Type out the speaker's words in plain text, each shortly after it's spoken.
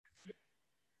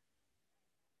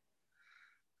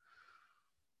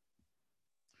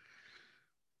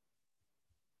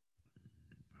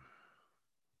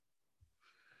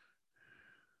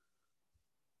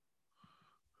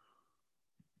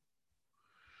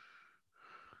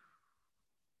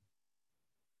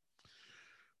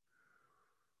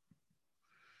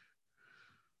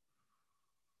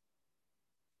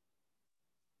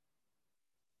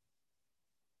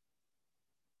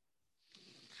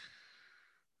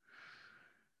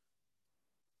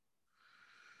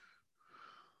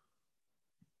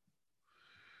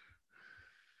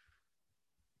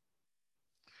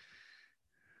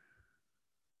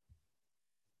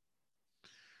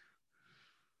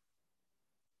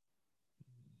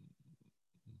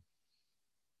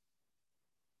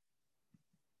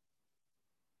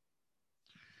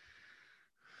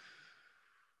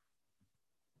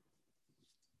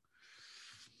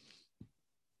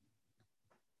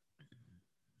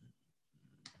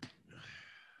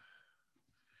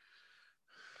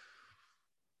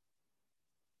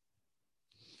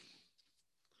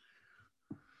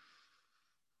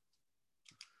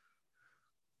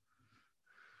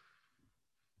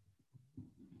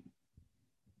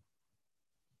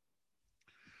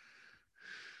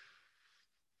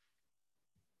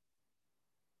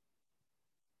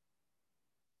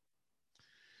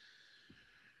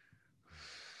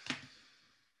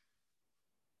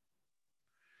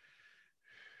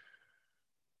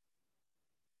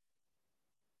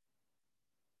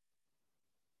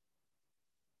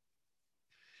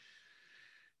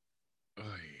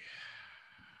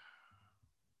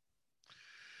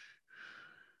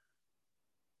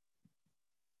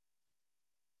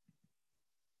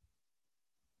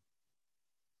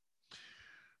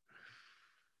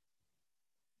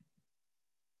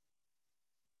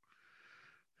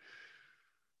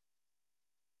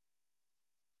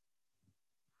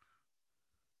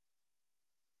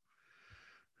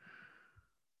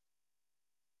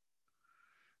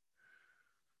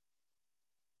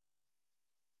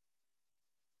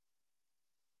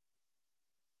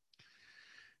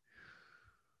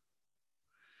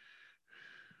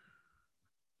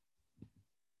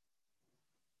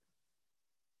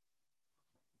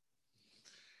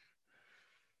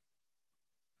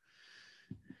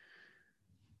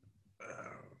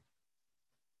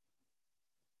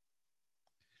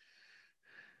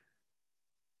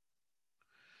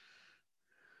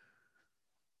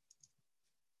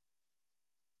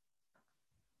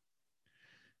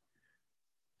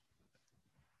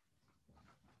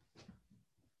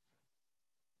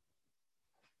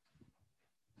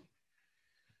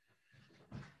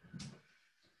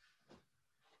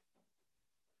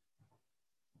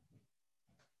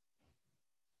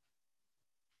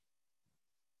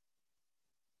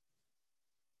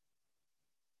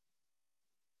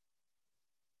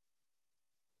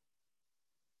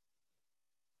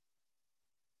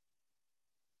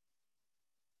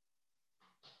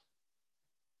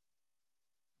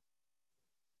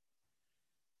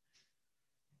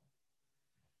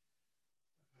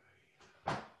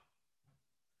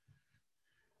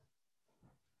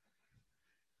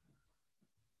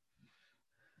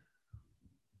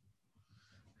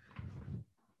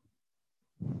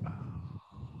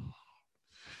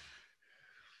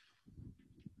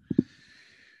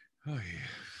Oh, yeah.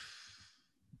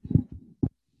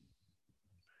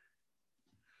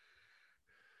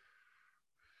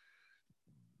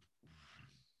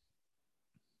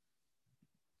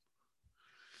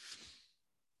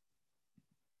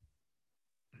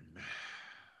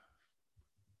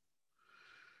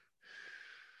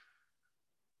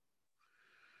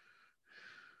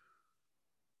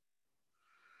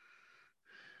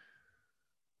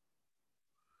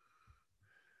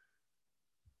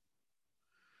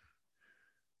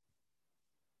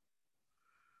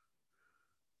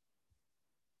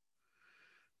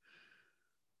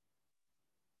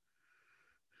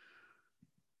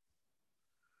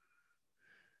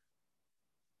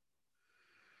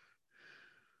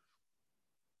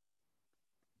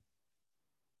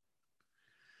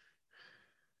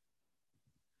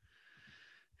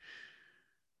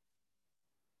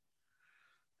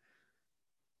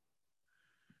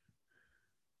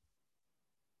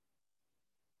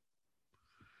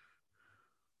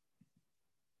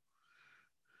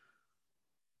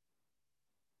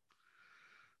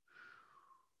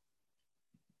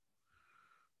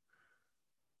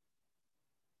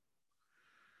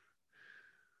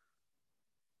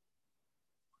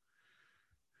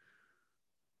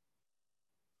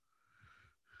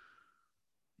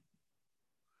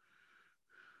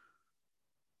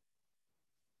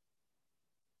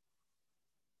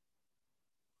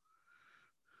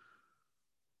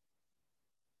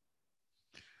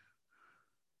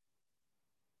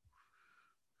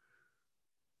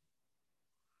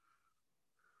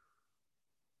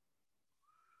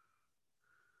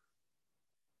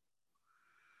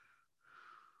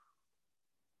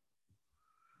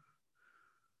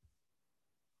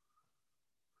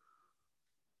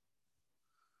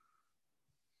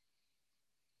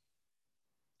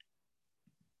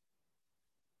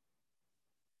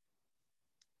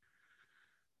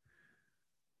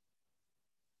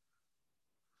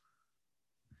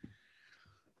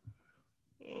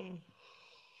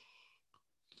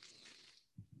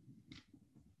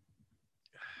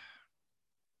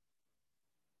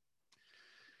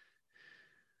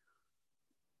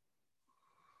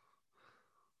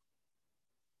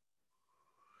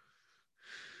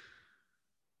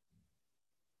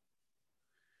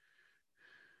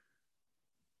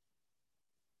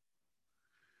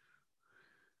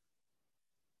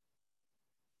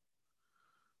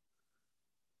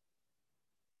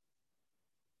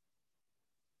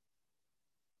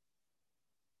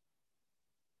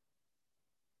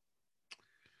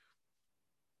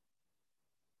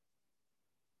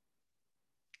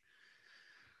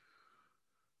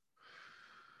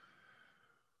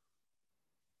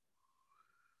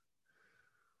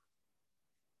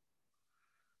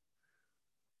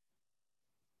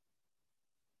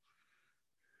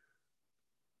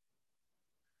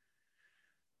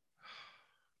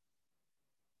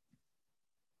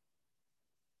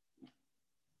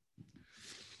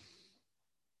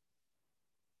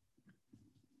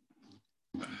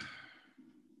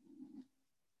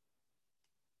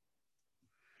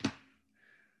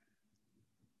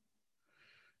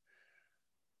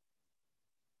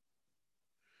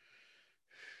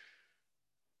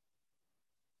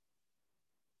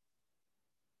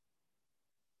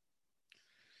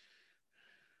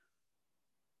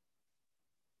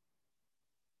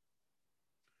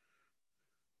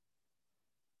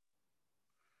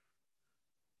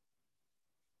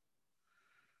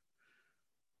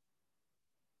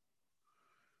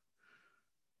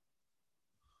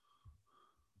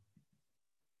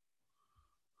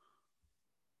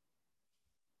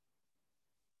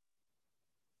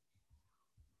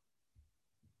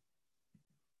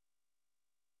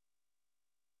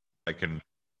 I can.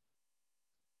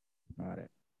 Got it.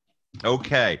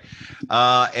 Okay.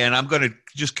 And I'm going to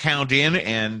just count in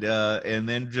and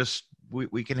then just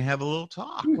we can have a little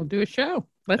talk. We'll do a show.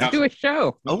 Let's Now- do a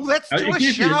show. Oh, let's do It a gave me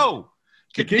a- show.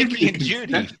 It gave Nikki me a and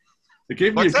Judy. consent. It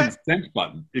gave me What's a that? consent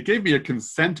button. It gave me a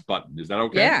consent button. Is that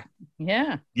okay? Yeah.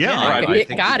 Yeah. Yeah, all right, I It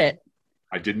think got it.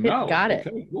 I didn't It know. got it.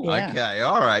 Okay, cool. Yeah. Okay,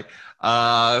 all right.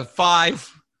 5,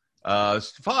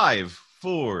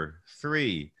 4,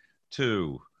 3,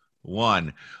 2,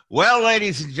 1. Well,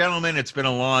 ladies and gentlemen, it's been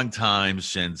a long time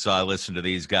since I listened to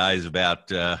these guys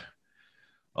about in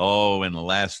the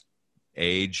last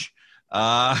age.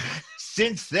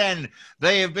 Since then,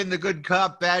 they have been the good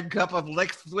cop, bad cop of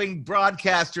left-wing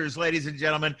broadcasters, ladies and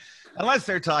gentlemen. Unless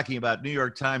they're talking about New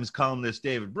York Times columnist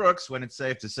David Brooks, when it's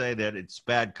safe to say that it's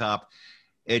bad cop,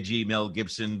 edgy Mel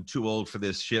Gibson, too old for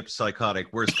this ship,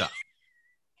 psychotic, worst cop.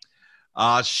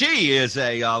 She is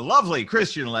a lovely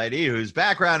Christian lady whose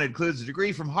background includes a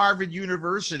degree from Harvard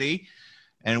University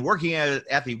and working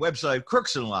at the website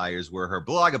Crooks and Liars, where her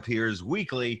blog appears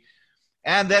weekly.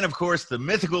 And then, of course, the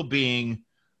mythical being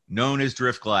known as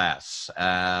Driftglass,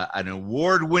 an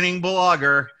award-winning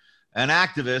blogger, an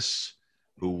activist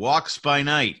who walks by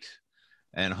night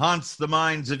and haunts the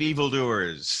minds of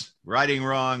evildoers, righting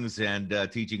wrongs and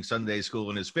teaching Sunday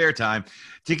school in his spare time.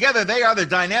 Together, they are the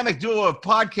dynamic duo of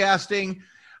podcasting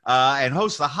and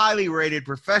host the highly rated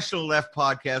Professional Left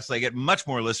podcast. They get much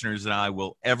more listeners than I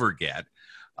will ever get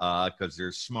because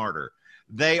they're smarter.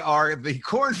 They are the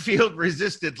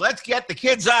cornfield-resistant. Let's get the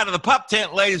kids out of the pup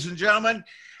tent, ladies and gentlemen,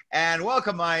 and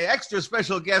welcome my extra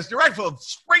special guest, direct from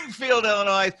Springfield,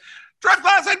 Illinois,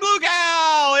 Driftglass and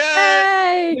Bluegal.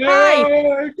 Hey!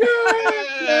 Hi!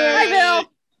 Hi, Bill!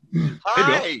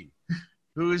 Hi. Hey,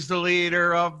 Who's the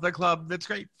leader of the club that's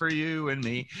great for you and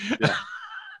me? Yeah.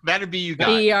 That'd be you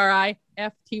guys.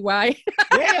 Brifty.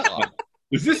 Yeah.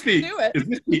 Is this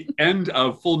the end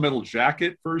of Full Metal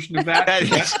Jacket version of that?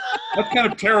 That's kind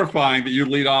of terrifying that you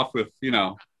lead off with,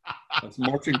 that's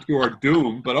marching to our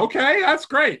doom. But okay, that's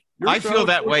great. I feel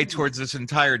that way towards this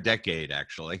entire decade,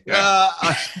 actually. Yeah.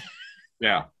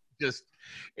 Yeah. Just,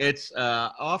 it's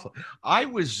awful. I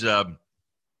was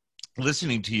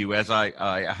listening to you as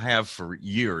I have for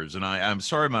years, and I'm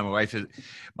sorry my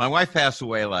wife passed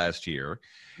away last year,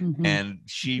 and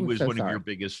she was one of your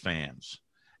biggest fans.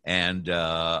 And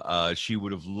she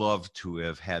would have loved to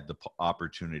have had the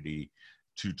opportunity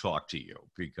to talk to you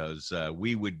because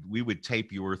we would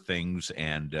tape your things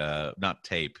and not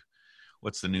tape.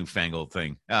 What's the newfangled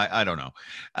thing? I don't know.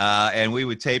 And we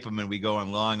would tape them and we go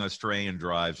on long Australian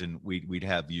drives and we'd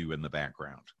have you in the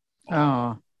background.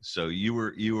 Oh, so you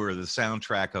were the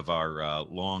soundtrack of our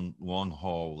long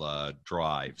haul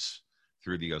drives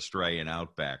through the Australian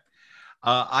outback.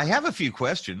 I have a few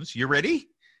questions. You ready?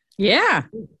 yeah,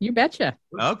 you betcha.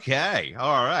 Okay.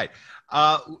 All right.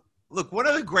 Look, one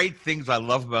of the great things I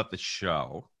love about the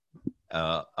show,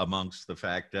 amongst the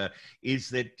fact, is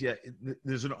that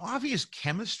there's an obvious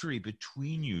chemistry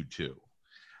between you two.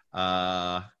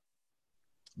 Was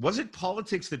it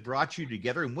politics that brought you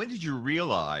together? And when did you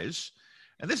realize,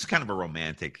 and this is kind of a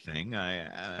romantic thing,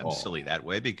 I'm silly that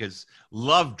way, because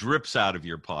love drips out of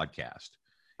your podcast.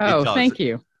 Oh, thank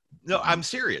you. No, I'm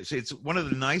serious. It's one of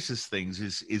the nicest things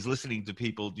is listening to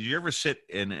people. Did you ever sit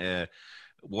and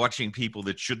watching people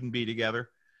that shouldn't be together,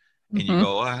 and you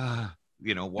go,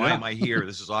 why am I here?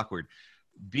 This is awkward.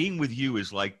 Being with you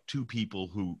is like two people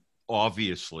who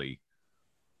obviously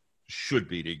should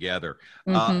be together.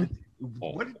 What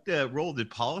role did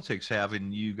politics have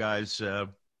in you guys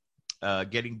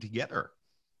getting together?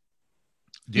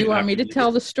 Do you want me to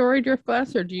tell the story,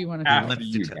 Driftglass, or do you want to tell it?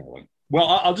 Well,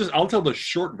 I'll tell the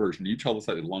short version. You tell the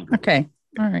slightly longer version.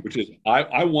 All right. Which is,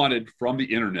 I wanted from the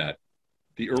internet,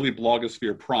 the early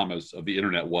blogosphere promise of the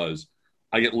internet was,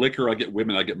 I get liquor, I get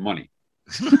women, I get money.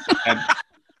 And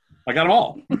I got them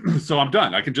all. So I'm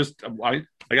done. I can just, I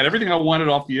got everything I wanted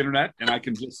off the internet, and I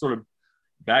can just sort of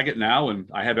bag it now, and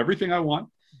I have everything I want.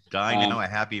 Die now a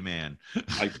happy man.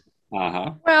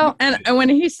 Well, and when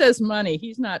he says money,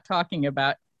 he's not talking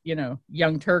about,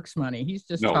 Young Turks money. He's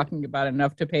just talking about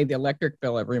enough to pay the electric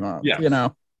bill every month. Yes.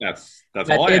 That's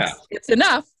all I have. It's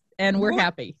enough, and we're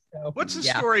happy. So, what's the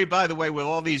story, by the way, with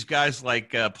all these guys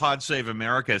like Pod Save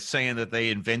America saying that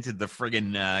they invented the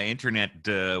friggin' internet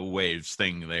waves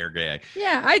thing there, guy?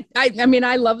 Yeah, I mean,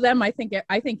 I love them. I think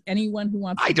anyone who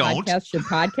wants to podcast should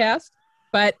podcast.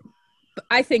 But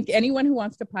I think anyone who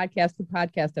wants to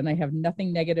podcast, and I have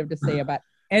nothing negative to say about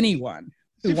anyone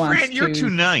who wants you're to too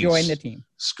nice. Join the team.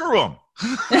 Screw them.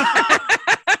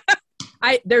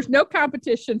 There's no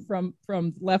competition from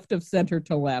left of center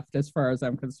to left as far as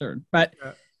I'm concerned. But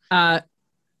a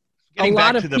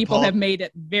lot of people have made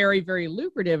it very, very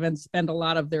lucrative and spend a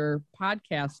lot of their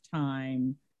podcast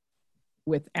time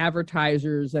with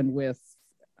advertisers and with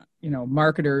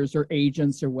marketers or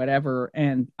agents or whatever.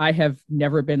 And I have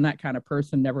never been that kind of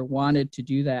person, never wanted to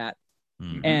do that.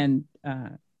 Mm-hmm. And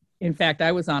in fact,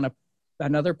 I was on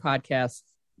another podcast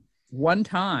one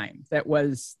time that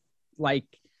was like,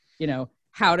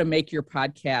 how to make your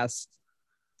podcast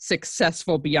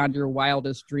successful beyond your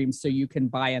wildest dreams so you can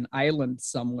buy an island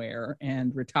somewhere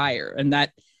and retire. And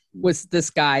that was this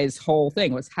guy's whole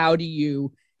thing, was how do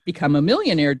you become a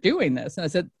millionaire doing this? And I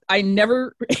said, I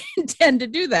never intend to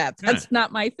do that. That's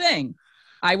not my thing.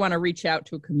 I want to reach out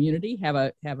to a community, have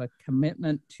a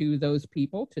commitment to those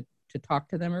people, to talk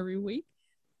to them every week.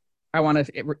 I want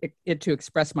it to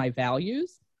express my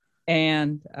values.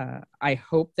 And I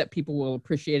hope that people will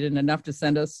appreciate it enough to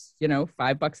send us,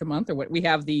 $5 a month or what we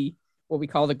have what we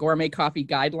call the gourmet coffee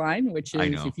guideline, which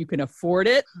is if you can afford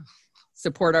it,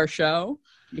 support our show.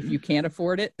 If you can't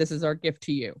afford it, this is our gift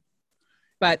to you.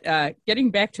 But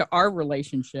getting back to our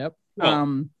relationship.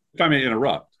 Well, if I may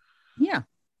interrupt. Yeah.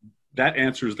 That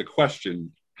answers the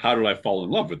question, how did I fall in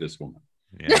love with this woman?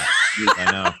 Yeah,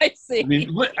 I know. I see. I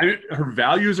mean, her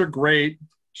values are great.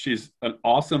 She's an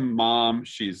awesome mom.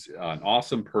 She's an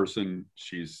awesome person.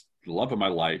 She's the love of my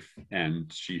life.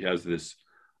 And she has this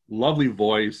lovely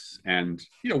voice. And,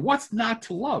 what's not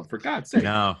to love, for God's sake?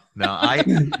 No,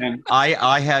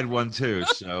 I had one too.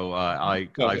 So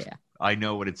I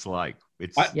know what it's like.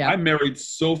 I'm married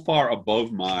so far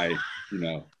above my,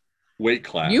 weight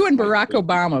class. You and Barack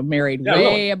Obama married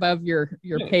way above your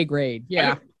pay grade.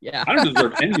 Yeah. I don't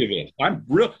deserve any of it.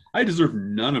 I deserve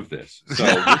none of this. So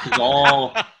this is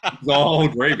all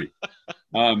gravy.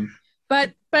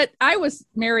 But I was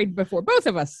married before. Both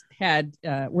of us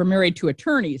were married to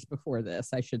attorneys before this,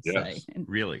 I should say. And,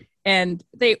 really? And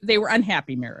they were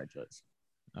unhappy marriages.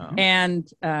 Uh-huh. And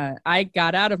I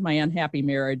got out of my unhappy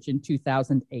marriage in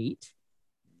 2008.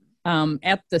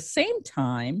 At the same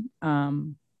time,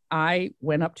 I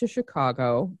went up to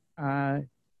Chicago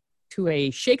to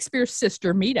a Shakespeare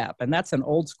Sister meetup. And that's an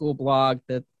old school blog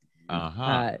that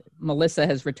Melissa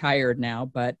has retired now.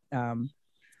 But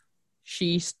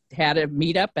she had a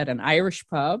meetup at an Irish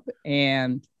pub.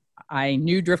 And I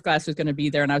knew Driftglass was going to be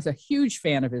there. And I was a huge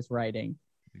fan of his writing.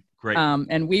 Great.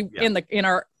 And we,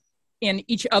 in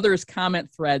each other's comment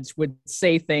threads, would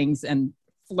say things and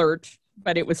flirt,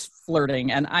 but it was flirting.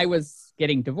 And I was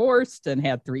getting divorced and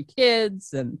had 3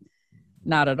 kids and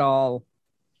not at all,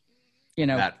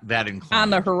 that on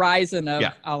the horizon of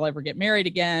I'll ever get married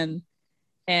again.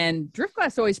 And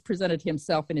Driftglass always presented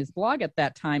himself in his blog at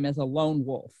that time as a lone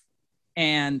wolf.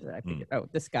 And I figured,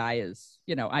 this guy is,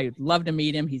 I'd love to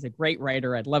meet him. He's a great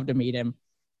writer. I'd love to meet him.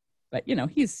 But,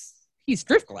 he's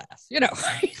Driftglass,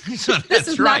 this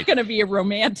is not going to be a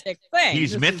romantic thing.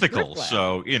 He's mythical.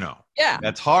 So,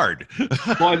 that's hard.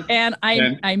 And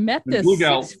I met this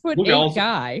Bluegal, 6'8"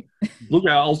 guy.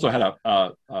 Bluegal also had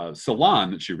a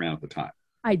salon that she ran at the time.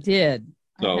 I did.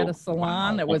 So, I had a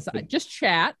salon that was just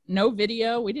chat, no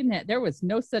video. There was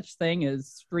no such thing as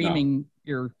streaming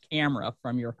your camera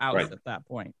from your house at that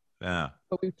point. Yeah.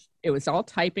 But it was all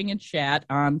typing and chat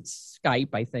on Skype,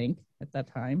 I think, at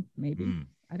that time, maybe.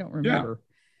 I don't remember.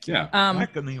 Yeah.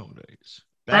 Back in the old days.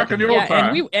 Back in the old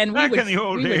time. We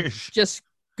would just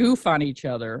goof on each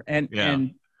other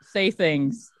and say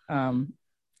things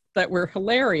that were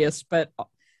hilarious. But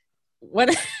what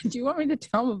do you want me to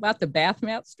tell them about the bath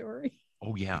mat story?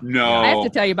 Oh, yeah. No. I have to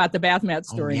tell you about the bath mat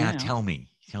story now. Tell me.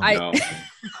 I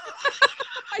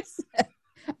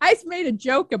made a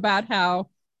joke about how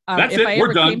That's it.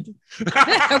 We're done.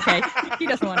 Okay. He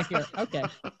doesn't want to hear it. Okay.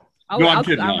 I'm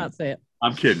kidding. I'll not say it.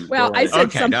 I'm kidding. Well, I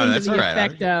said something to the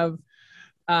effect of,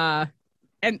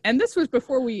 and this was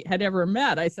before we had ever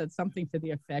met. I said something to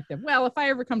the effect of, well, if I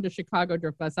ever come to Chicago,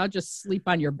 Driftglass, I'll just sleep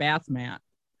on your bath mat.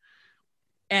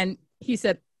 And he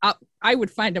said, I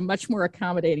would find a much more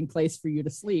accommodating place for you to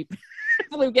sleep.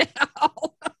 Bluegal.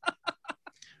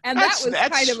 And that's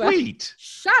kind of sweet. A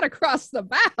shot across the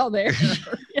bow there.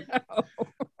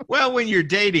 Well, when you're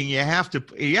dating, you have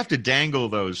to dangle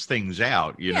those things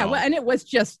out, know. Well, and it was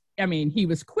just, he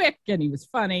was quick and he was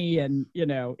funny and,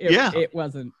 it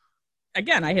wasn't,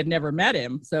 again, I had never met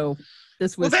him. So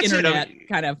this was internet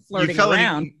kind of flirting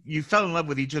around. You fell in love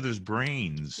with each other's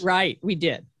brains. Right. We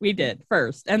did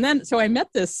first. And then, so I met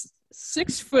this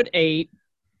 6'8",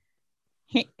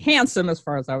 handsome as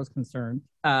far as I was concerned,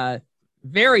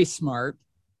 very smart,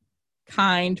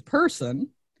 kind person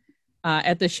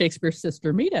at the Shakespeare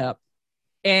Sister meetup.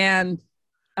 And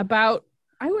about,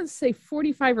 I would say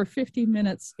 45 or 50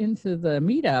 minutes into the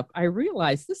meetup, I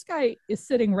realized this guy is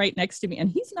sitting right next to me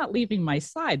and he's not leaving my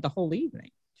side the whole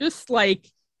evening. Just like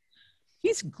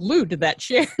he's glued to that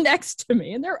chair next to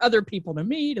me. And there are other people to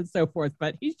meet and so forth,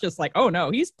 but he's just like, oh no,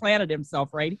 he's planted himself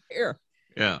right here.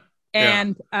 Yeah.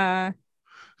 And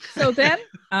so then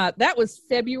that was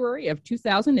February of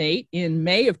 2008. In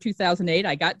May of 2008,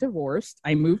 I got divorced.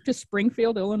 I moved to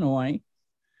Springfield, Illinois.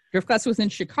 Driftglass was in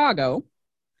Chicago.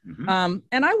 Mm-hmm.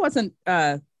 And I wasn't,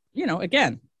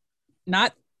 again,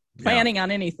 not planning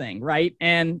on anything, right?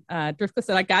 And Driftglass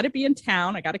said, I got to be in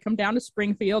town. I got to come down to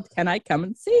Springfield. Can I come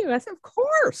and see you? I said, of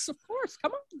course,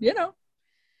 come on,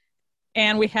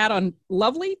 And we had a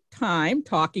lovely time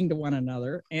talking to one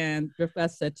another. And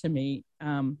Driftglass said to me,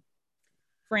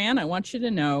 Fran, I want you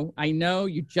to know, I know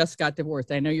you just got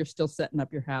divorced. I know you're still setting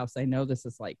up your house. I know this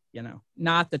is like,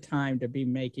 not the time to be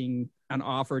making an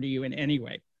offer to you in any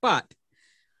way. But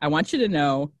I want you to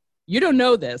know, you don't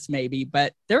know this maybe,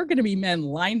 but there are going to be men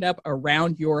lined up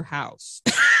around your house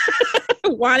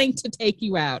wanting to take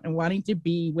you out and wanting to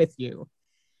be with you.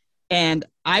 And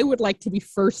I would like to be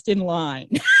first in line.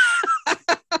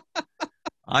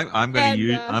 I'm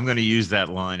going to use that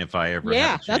line if I ever have a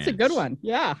chance. That's a good one.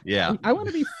 Yeah. I want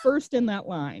to be first in that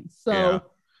line. So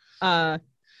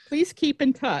please keep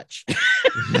in touch.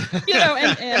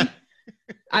 and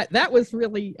that was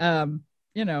really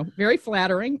very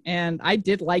flattering, and I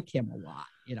did like him a lot.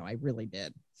 I really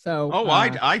did. So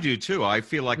I do too. I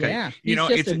feel like he's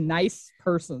just a nice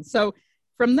person. So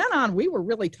from then on, we were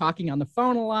really talking on the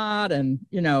phone a lot, and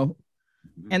and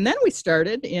then we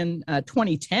started in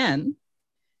 2010.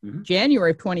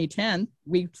 January of 2010,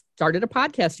 we started a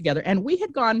podcast together, and we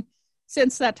had gone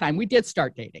since that time. We did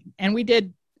start dating, and we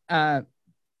did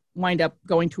wind up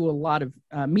going to a lot of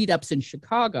meetups in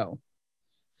Chicago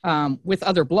with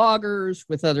other bloggers,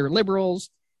 with other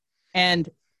liberals, and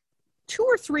 2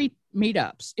 or 3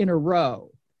 meetups in a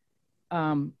row.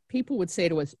 People would say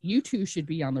to us, "You two should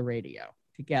be on the radio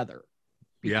together,"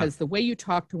 because the way you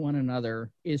talk to one another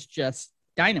is just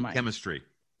dynamite. Chemistry.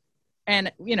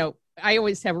 And I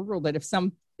always have a rule that if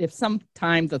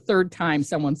sometime the third time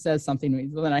someone says something to me,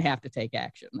 well, then I have to take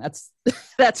action. That's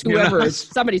whoever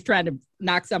somebody's trying to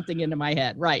knock something into my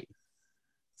head. Right.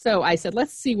 So I said,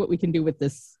 let's see what we can do with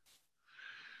this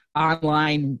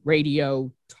online radio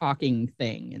talking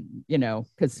thing. And,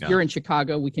 because you're in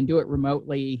Chicago, we can do it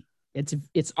remotely.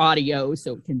 It's audio,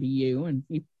 so it can be you. And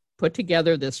we put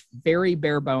together this very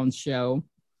bare bones show.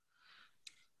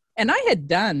 And I had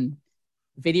done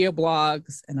video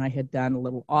blogs, and I had done a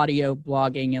little audio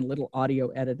blogging and a little audio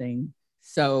editing.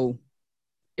 So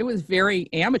it was very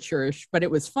amateurish, but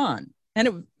it was fun. And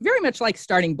it was very much like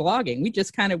starting blogging. We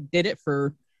just kind of did it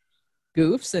for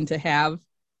goofs and to have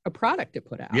a product to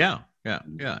put out. Yeah.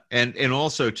 And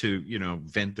also to,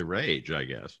 vent the rage, I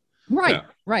guess. Right.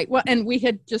 Well, and we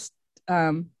had just,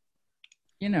 hadn't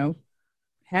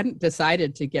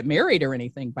decided to get married or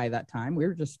anything by that time. We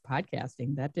were just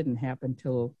podcasting. That didn't happen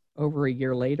till over a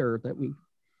year later that we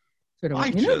sort of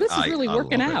this is really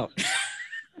working out.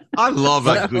 I love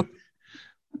it.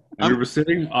 We were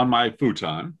sitting on my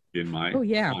futon in my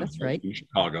that's right, in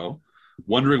Chicago,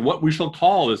 wondering what we shall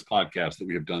call this podcast that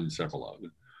we have done several of.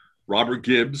 Robert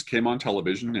Gibbs came on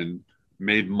television and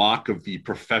made mock of the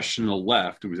professional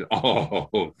left. And we said,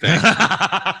 "Oh,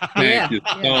 thank you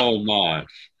so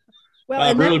much." Well,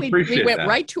 and then we went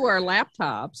right to our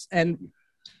laptops, and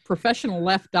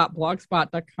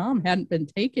professionalleft.blogspot.com hadn't been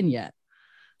taken yet.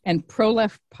 And Pro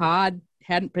Left Pod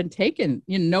hadn't been taken.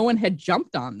 No one had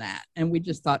jumped on that. And we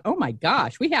just thought, oh my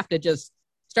gosh, we have to just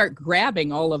start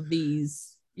grabbing all of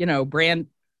these, brand.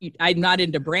 I'm not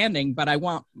into branding, but I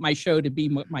want my show to be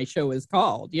what my show is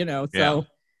called, So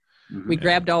we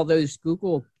grabbed all those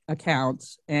Google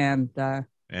accounts and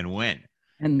went.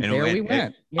 And there we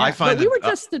went. We were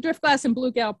just the Driftglass and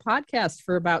Bluegal podcast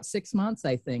for about 6 months,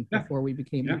 I think, before we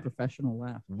became the professional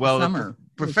left. Well, the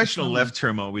professional left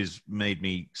term always made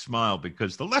me smile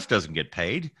because the left doesn't get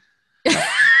paid.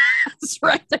 That's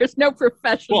right. There's no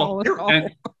professional at all.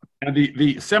 And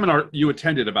the seminar you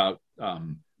attended about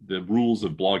the rules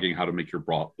of blogging, how to make your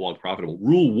blog profitable.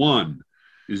 Rule 1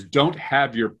 is don't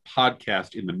have your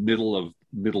podcast in the middle of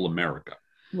Middle America.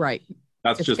 Right.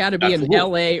 It's got to be in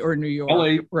LA or New York.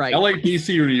 LA,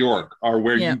 DC, or New York are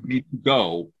where you need to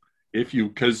go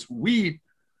because we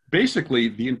basically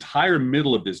the entire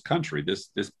middle of this country, this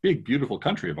big, beautiful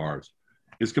country of ours,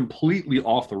 is completely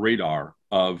off the radar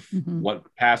of what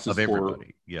passes for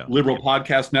liberal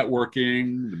podcast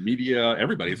networking, the media,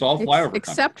 everybody. It's all flyover.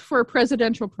 Except for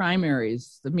presidential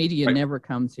primaries, the media never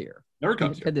comes here. Never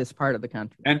comes to this part of the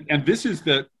country. And this is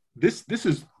this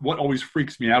is what always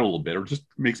freaks me out a little bit, or just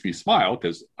makes me smile,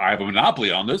 because I have a monopoly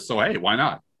on this. So, hey, why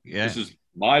not? Yeah. This is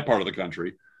my part of the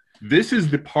country. This is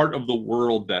the part of the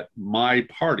world that my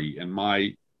party and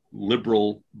my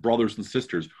liberal brothers and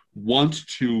sisters want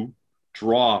to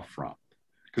draw from,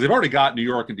 because they've already got New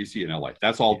York and DC and LA.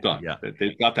 That's all done. Yeah.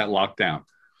 They've got that locked down.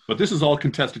 But this is all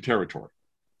contested territory.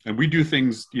 And we do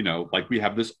things, like we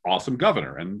have this awesome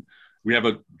governor, and we have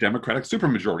a Democratic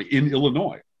supermajority in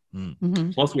Illinois.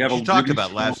 Mm-hmm. Plus, we have you talked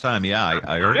about last time. Yeah,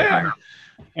 I heard it.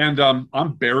 And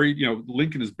I'm buried.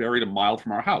 Lincoln is buried a mile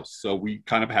from our house, so we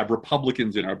kind of have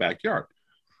Republicans in our backyard.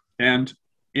 And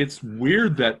it's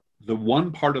weird that the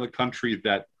one part of the country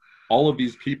that all of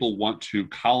these people want to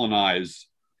colonize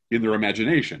in their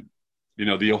imagination,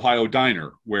 the Ohio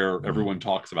diner where everyone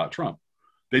talks about Trump,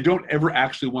 they don't ever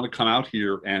actually want to come out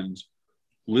here and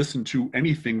listen to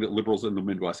anything that liberals in the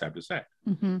Midwest have to say.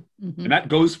 Mm-hmm. Mm-hmm. And that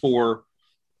goes for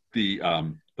the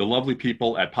lovely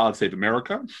people at Pod Save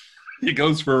America. It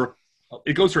goes for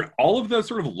all of the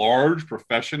sort of large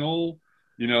professional,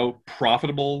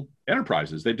 profitable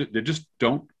enterprises. They just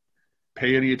don't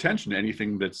pay any attention to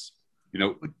anything that's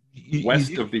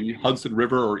west of the Hudson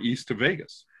River or east of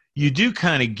Vegas. You do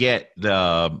kind of get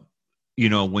the,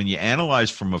 when you analyze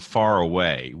from afar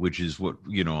away, which is what,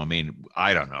 I mean,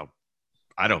 I don't know.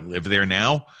 I don't live there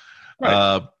now,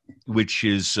 Right. Which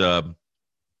is,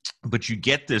 but you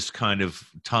get this kind of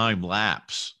time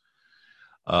lapse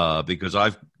because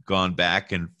I've gone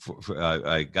back and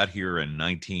I got here in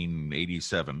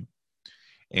 1987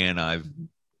 and I've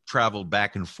traveled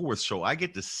back and forth. So I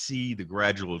get to see the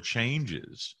gradual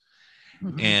changes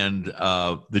and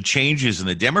the changes in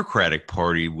the Democratic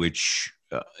Party, which,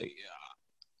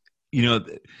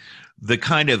 the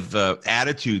kind of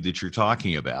attitude that you're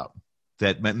talking about,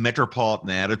 that metropolitan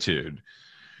attitude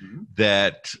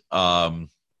that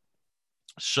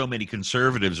so many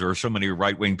conservatives or so many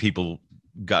right-wing people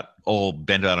got all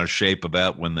bent out of shape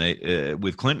about when they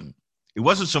with Clinton. It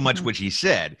wasn't so much what she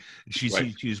said.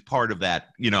 She's part of that,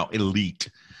 elite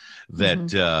that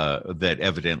that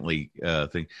evidently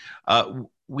thing.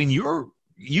 When you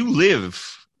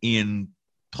live in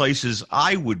places,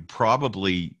 I would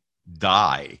probably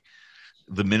die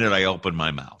the minute I open my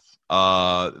mouth.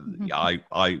 I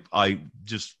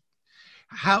just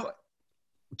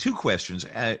two questions.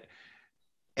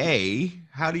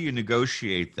 How do you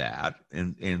negotiate that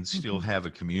and still have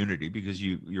a community, because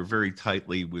you're very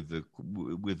tightly with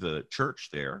the church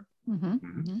there?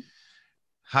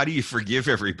 How do you forgive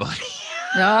everybody?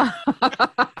 Some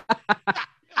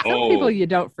people you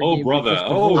don't forgive. Oh, brother.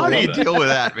 How do you deal with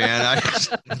that, man?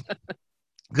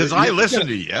 Because I listen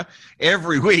to you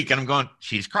every week and I'm going,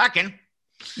 she's cracking.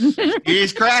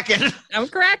 He's cracking. I'm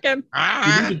cracking.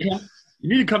 You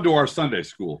need to come to our Sunday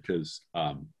school, because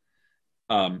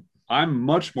I'm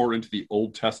much more into the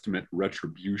Old Testament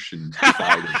retribution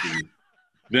side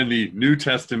than the New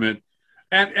Testament,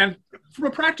 and from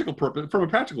a practical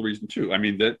reason too. I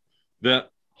mean, that the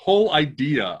whole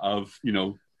idea of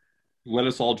let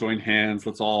us all join hands,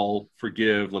 let's all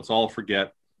forgive, let's all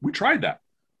forget. We tried that.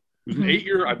 It was an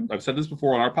 8-year. I've said this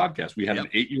before on our podcast. We had an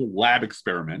 8-year lab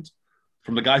experiment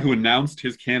from the guy who announced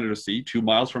his candidacy 2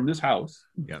 miles from this house.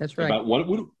 Yeah, that's right. About what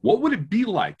would it be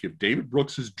like if David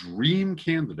Brooks's dream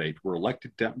candidate were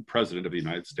elected president of the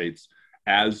United States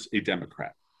as a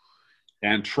Democrat,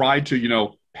 and tried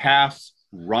to pass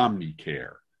Romney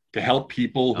Care to help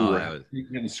people who are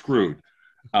getting screwed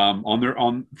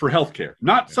for health care.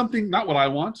 Not what I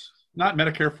want. Not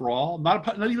Medicare for all. Not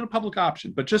even a public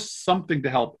option, but just something to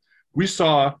help. We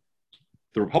saw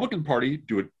the Republican Party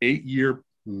do an 8-year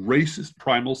racist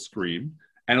primal scream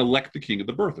and elect the king of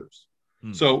the birthers.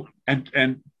 So, and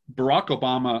Barack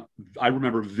Obama, I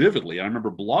remember vividly, and I remember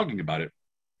blogging about it,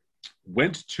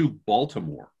 went to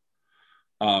Baltimore,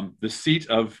 the seat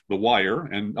of The Wire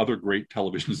and other great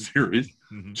television series,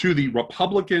 to the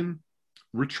Republican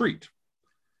retreat.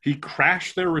 He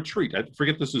crashed their retreat. I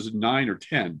forget this was 9 or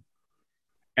 10.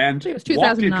 And it was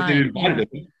 2009.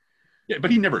 Yeah,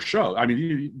 but he never showed. I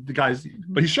mean,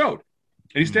 but he showed.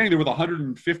 And he's standing there with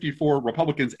 154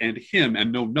 Republicans and him,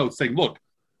 and no notes, saying, look,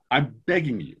 I'm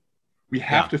begging you. We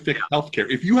have to fix healthcare.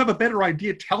 If you have a better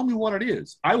idea, tell me what it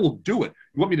is. I will do it.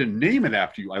 You want me to name it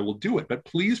after you? I will do it. But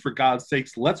please, for God's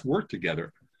sakes, let's work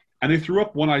together. And they threw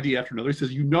up one idea after another. He says,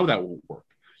 that won't work.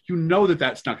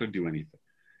 That's not going to do anything.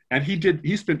 And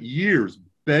he spent years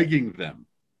begging them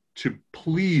to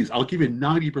please, I'll give you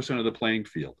 90% of the playing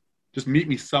field. Just meet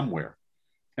me somewhere.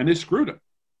 And they screwed him.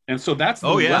 And so that's the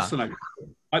lesson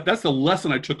that's the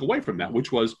lesson I took away from that,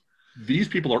 which was these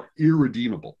people are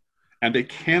irredeemable and they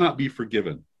cannot be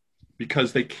forgiven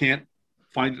because they can't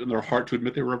find it in their heart to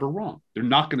admit they were ever wrong. They're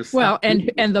not going to stop. Well,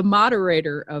 and the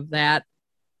moderator of that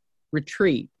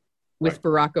retreat with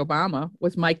Barack Obama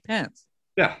was Mike Pence.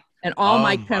 Yeah. And all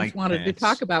Mike Pence wanted to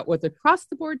talk about was across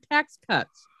the board tax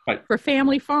cuts for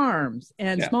family farms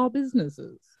and small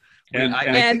businesses.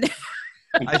 And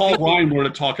Paul Ryan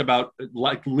wanted to talk about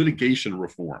like litigation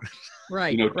reform,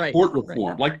 tort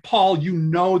reform. Like, Paul,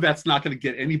 that's not going to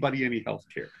get anybody any health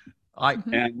care.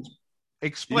 And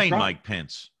explain Mike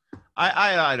Pence.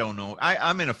 I don't know.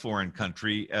 I'm in a foreign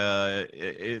country.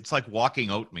 It's like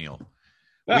walking oatmeal.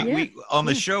 We on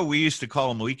the show we used to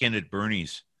call him Weekend at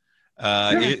Bernie's.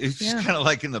 It's just kind of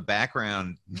like in the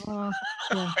background.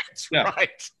 That's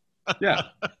right. Yeah.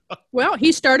 Well,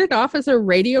 he started off as a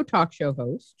radio talk show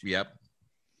host. Yep.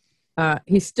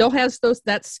 He still has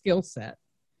that skill set,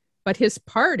 but his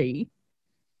party,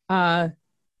 he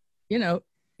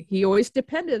always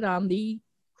depended on the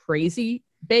crazy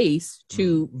base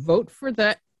to vote for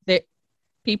the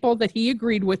people that he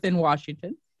agreed with in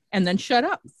Washington, and then shut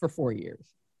up for 4 years.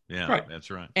 Yeah, that's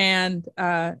right. And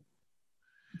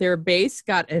their base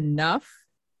got enough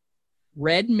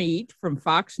red meat from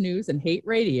Fox News and hate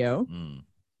radio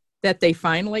that they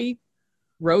finally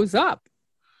rose up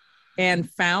and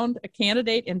found a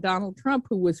candidate in Donald Trump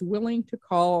who was willing to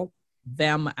call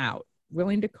them out,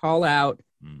 willing to call out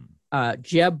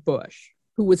Jeb Bush,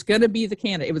 who was going to be the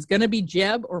candidate. It was going to be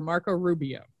Jeb or Marco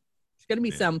Rubio. It's going to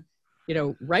be some,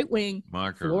 right-wing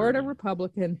Florida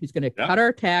Republican who's going to cut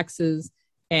our taxes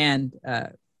and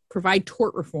provide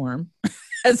tort reform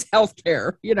as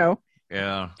healthcare,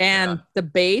 Yeah. And the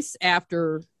base,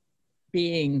 after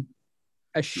being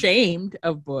ashamed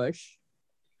of Bush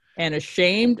and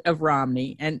ashamed of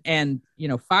Romney, and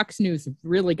Fox News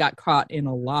really got caught in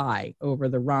a lie over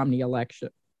the Romney election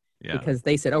because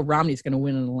they said, Romney's going to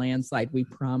win in a landslide, we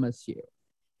promise you.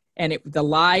 And the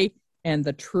lie and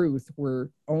the truth were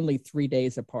only 3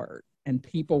 days apart, and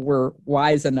people were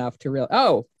wise enough to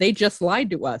realize, they just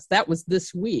lied to us. That was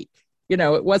this week.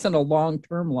 It wasn't a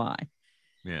long-term lie.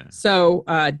 Yeah. So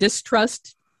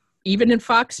distrust, even in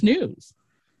Fox News.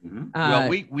 Mm-hmm. Well,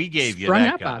 we gave you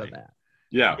that guy. Out of that.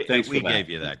 Yeah, thanks for that. We gave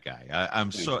you that guy.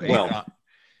 I'm so well.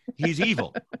 He's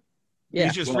evil. Yeah.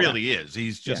 He just really is.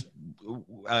 He's just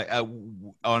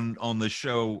on the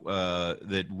show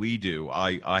that we do.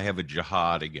 I have a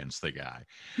jihad against the guy.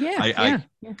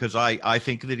 Because I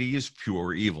think that he is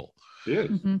pure evil. He is.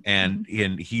 Mm-hmm.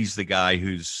 And he's the guy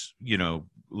who's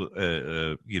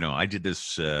I did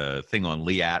this thing on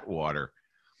Lee Atwater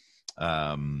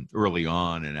early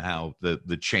on, and how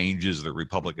the changes of the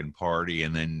Republican Party,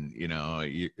 and then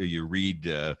you read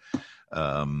the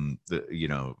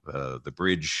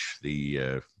bridge,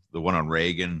 the one on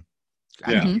Reagan.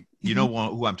 You know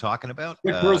who I'm talking about?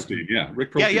 Rick Perlstein.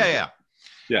 Rick Perlstein.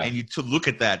 Yeah. And to look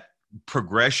at that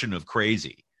progression of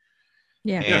crazy.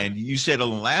 Yeah. And you said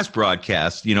on the last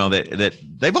broadcast, that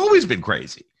they've always been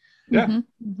crazy. Yeah.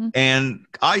 Mm-hmm. And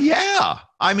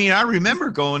I remember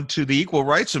going to the Equal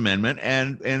Rights Amendment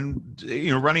and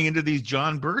running into these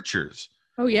John Birchers.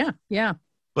 Oh yeah. Yeah.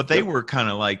 But they were kind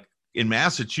of like in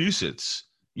Massachusetts,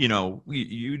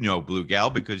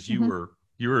 Bluegal, because you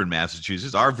were in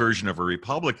Massachusetts. Our version of a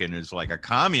Republican is like a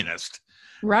communist.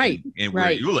 Right. And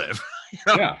where you live.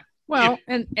 Yeah. Well,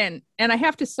 and I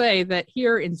have to say that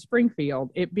here in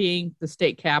Springfield, it being the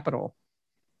state capital,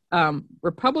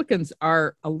 Republicans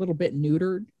are a little bit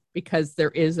neutered because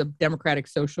there is a Democratic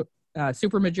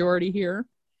supermajority here,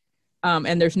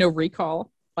 and there's no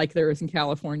recall like there is in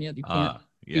California. You can't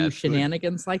do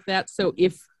shenanigans like that. So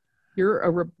if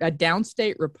you're a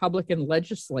downstate Republican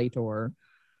legislator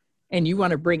and you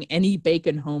want to bring any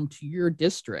bacon home to your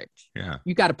district,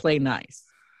 you got to play nice.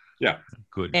 Yeah,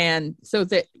 good. And so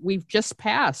that we've just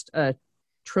passed a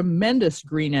tremendous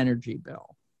green energy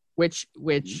bill, which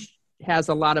has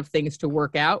a lot of things to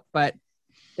work out, but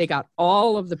they got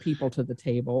all of the people to the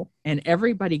table, and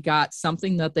everybody got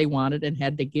something that they wanted and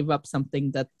had to give up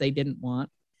something that they didn't want.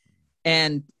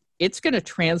 And it's going to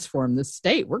transform the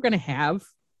state. We're going to have,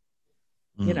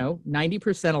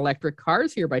 90% electric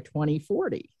cars here by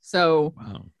 2040. So,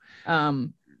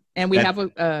 and we have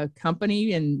a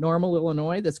company in Normal,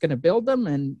 Illinois that's going to build them,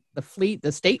 and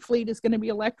the state fleet is going to be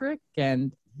electric.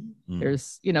 And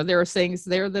there's, there are things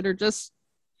there that are just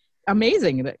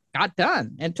amazing that got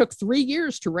done, and took 3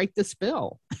 years to write this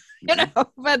bill,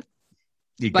 but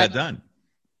it got done.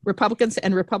 Republicans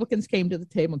came to the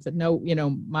table and said, no,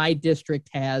 my district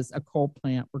has a coal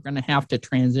plant. We're going to have to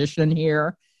transition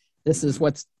here. This is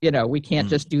what's, we can't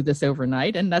just do this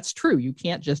overnight. And that's true. You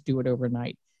can't just do it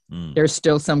overnight. There's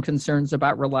still some concerns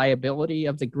about reliability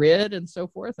of the grid and so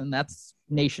forth, and that's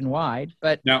nationwide.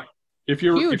 But now, if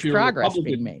you're progress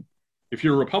being made. If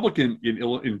you're a Republican in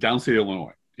downstate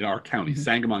Illinois, in our county,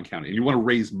 Sangamon County, and you want to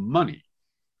raise money,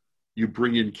 you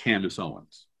bring in Candace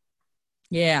Owens.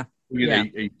 Yeah.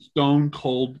 A stone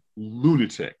cold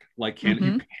lunatic like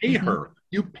Candace.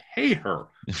 You pay her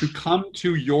to come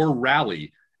to your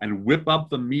rally and whip up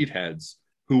the meatheads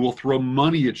who will throw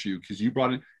money at you because you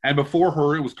brought in. And before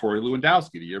her, it was Corey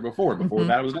Lewandowski the year before. Before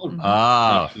that, it was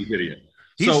another idiot.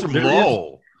 He's from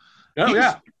Lowell.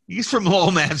 He's from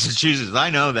Lowell, Massachusetts. I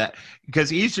know that because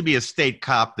he used to be a state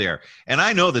cop there. And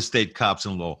I know the state cops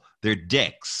in Lowell. They're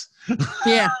dicks.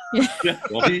 Yeah.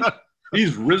 Well,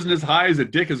 he's risen as high as a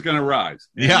dick is going to rise.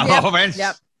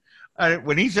 Yeah.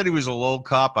 When he said he was a Lowell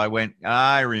cop, I went,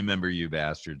 I remember you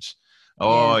bastards.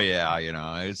 Oh yeah,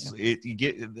 you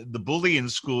get the bully in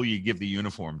school. You give the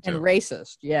uniform to, and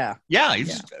racist.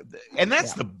 And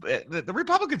that's the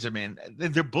Republicans are, man.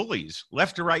 They're bullies,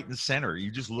 left to right and center.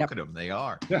 You just look at them; they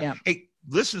are. Yeah. Hey,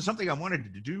 listen, something I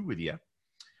wanted to do with you.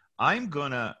 I'm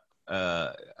gonna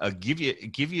give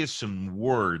you some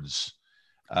words.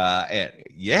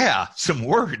 Some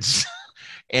words.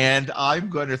 And I'm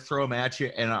going to throw them at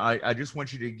you, and I just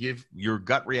want you to give your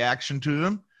gut reaction to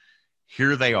them.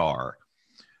 Here they are.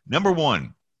 Number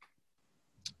one,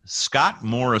 Scott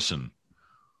Morrison.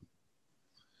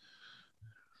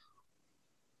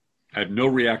 I have no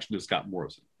reaction to Scott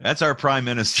Morrison. That's our prime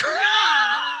minister.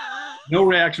 No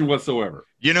reaction whatsoever.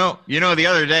 You know, the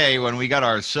other day when we got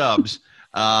our subs,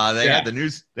 they had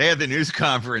the news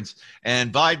conference,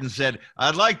 and Biden said,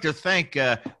 "I'd like to thank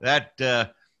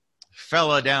that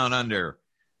fella down under."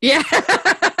 Yeah.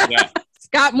 Yeah.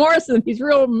 Scott Morrison, he's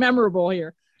real memorable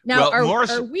here. Now, Well,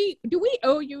 do we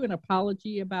owe you an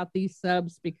apology about these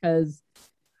subs, because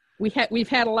we've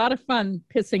had a lot of fun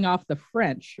pissing off the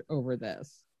French over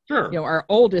this. Sure. You know, our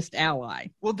oldest ally.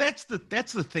 Well, that's the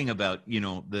thing about,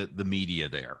 the media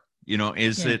there,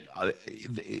 is that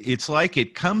it's like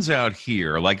it comes out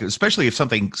here, like, especially if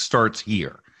something starts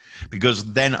here, because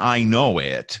then I know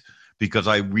it, because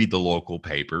I read the local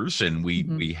papers, and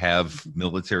we have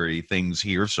military things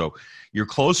here, so you're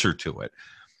closer to it.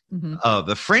 Mm-hmm.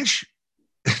 The French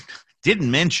didn't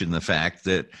mention the fact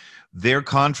that their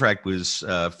contract was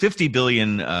 $50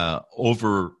 billion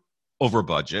over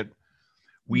budget.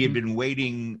 We had been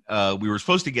waiting. We were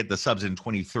supposed to get the subs in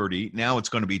 2030. Now it's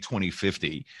going to be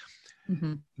 2050.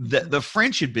 Mm-hmm. The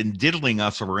French had been diddling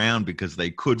us around because they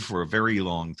could for a very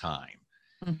long time.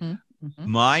 Mm-hmm.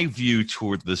 Mm-hmm. My view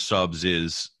toward the subs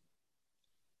is,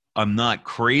 I'm not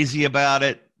crazy about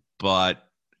it, but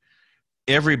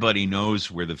everybody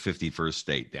knows we're the 51st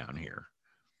state down here.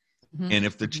 Mm-hmm. And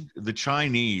if the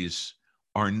Chinese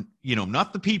are,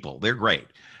 not the people, they're great.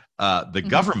 The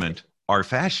government are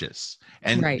fascists.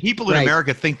 And people in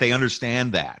America think they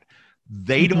understand that.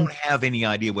 They don't have any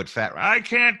idea what I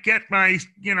can't get my,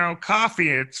 coffee.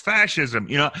 It's fascism,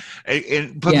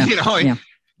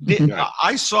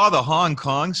 I saw the Hong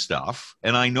Kong stuff,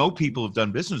 and I know people have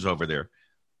done business over there.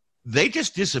 They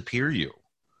just disappear you.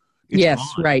 Yes,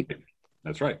 gone. Right.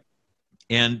 That's right.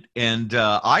 And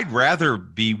I'd rather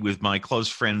be with my close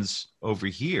friends over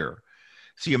here.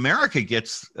 See, America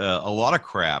gets a lot of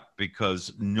crap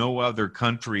because no other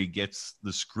country gets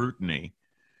the scrutiny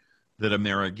that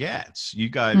America gets. You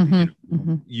guys,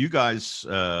 you guys.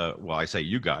 Well, I say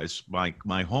you guys.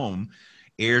 My home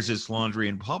airs its laundry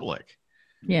in public.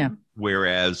 Yeah.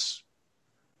 Whereas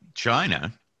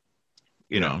China,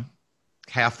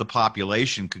 half the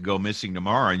population could go missing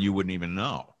tomorrow, and you wouldn't even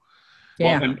know.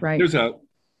 Yeah, well, and right. There's a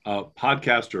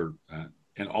podcaster.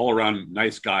 An all-around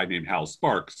nice guy named Hal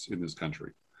Sparks in this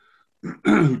country,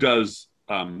 who does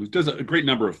a great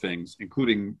number of things,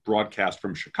 including broadcast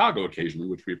from Chicago occasionally,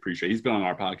 which we appreciate. He's been on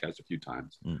our podcast a few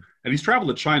times, and he's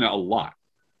traveled to China a lot.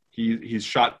 He's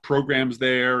shot programs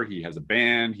there. He has a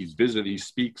band. He's visited. He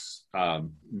speaks. I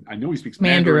know he speaks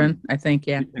Mandarin. I think,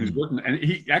 yeah. And he's working, and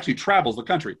he actually travels the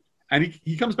country. And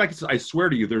he comes back and says, "I swear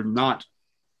to you, there are not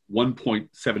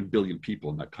 1.7 billion people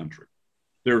in that country.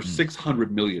 There are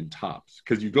 600 million tops,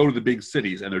 because you go to the big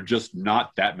cities and they're just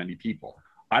not that many people.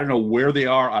 I don't know where they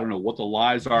are. I don't know what the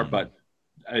lies are, but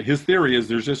his theory is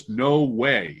there's just no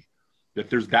way that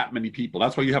there's that many people.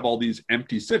 That's why you have all these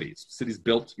empty cities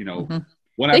built, one after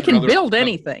another. They can build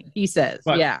anything, he says.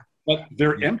 But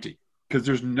they're empty because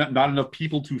there's not enough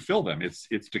people to fill them. It's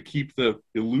to keep the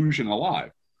illusion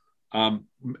alive.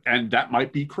 And that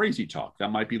might be crazy talk.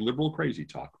 That might be liberal crazy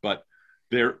talk. But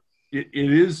it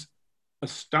is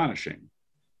astonishing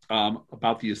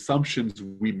about the assumptions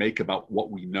we make about what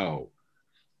we know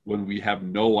when we have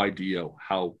no idea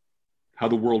how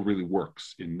the world really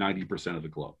works in 90% of the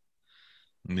globe.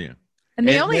 Yeah. And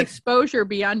the only exposure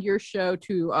beyond your show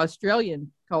to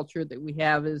Australian culture that we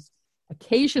have is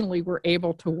occasionally we're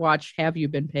able to watch Have You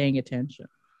Been Paying Attention?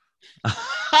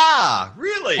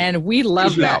 Really? And we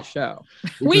love that show.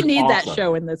 We need that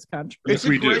show in this country. It's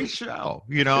a great show.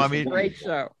 It's a great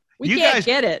show. We can't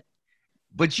get it.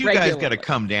 But you guys got to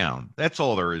come down. That's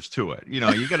all there is to it.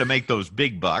 You got to make those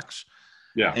big bucks.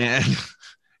 Yeah. And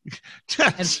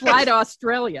fly to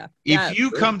Australia. If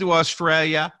you come to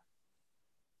Australia,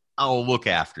 I'll look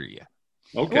after you.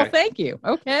 Okay. Well, thank you.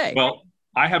 Okay. Well,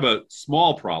 I have a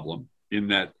small problem in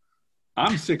that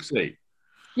I'm 6'8".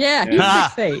 Yeah, he's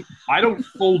 6'8". I don't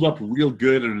fold up real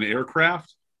good in an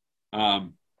aircraft.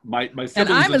 My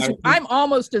and I'm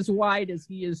almost as wide as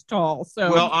he is tall.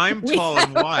 So I'm tall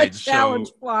and wide. Challenge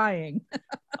flying.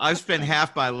 I've spent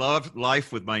half my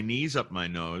life with my knees up my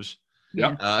nose.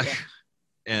 Yeah.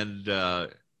 And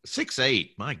 6'8".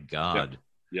 My God.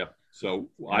 Yep. So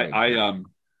I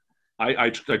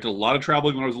did a lot of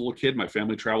traveling when I was a little kid. My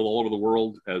family traveled all over the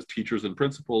world as teachers and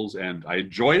principals, and I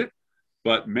enjoyed it.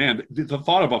 But man, the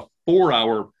thought of a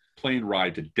 4-hour plane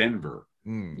ride to Denver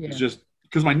is just,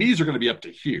 because my knees are going to be up to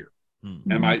here,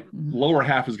 and my lower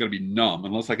half is going to be numb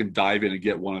unless I can dive in and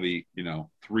get one of the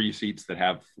 3 seats that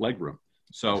have leg room.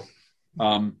 So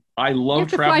I love traveling. We have to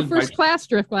fly first class,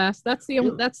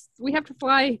 Driftglass. We have to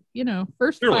fly,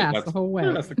 first class the whole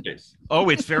way. That's the case. Oh,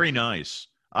 it's very nice.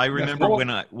 I remember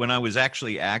when I was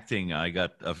actually acting, I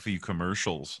got a few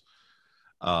commercials.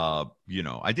 I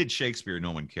did Shakespeare.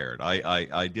 No one cared.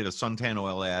 I did a suntan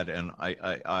oil ad, and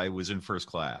I was in first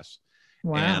class.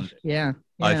 Wow. And yeah.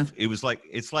 It's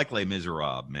like Les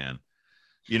Miserables, man.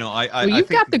 You've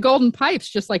got the golden pipes,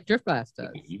 just like Driftglass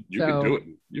does. You can do it.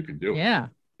 You can do it. Yeah.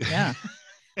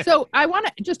 So I want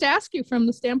to just ask you from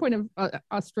the standpoint of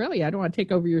Australia. I don't want to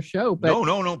take over your show, but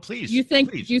no, please.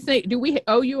 Do we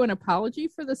owe you an apology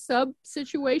for the sub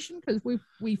situation? Because we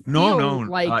feel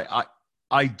like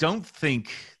I don't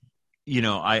think.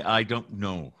 I don't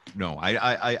know. No,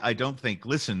 I don't think.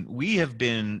 Listen, we have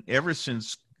been ever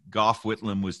since Gough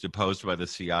Whitlam was deposed by the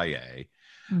CIA.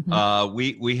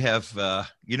 Mm-hmm. We have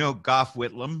Gough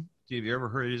Whitlam. Have you ever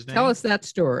heard his name? Tell us that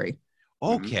story.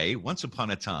 Okay, once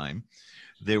upon a time,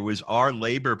 there was our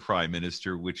Labor Prime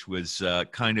Minister, which was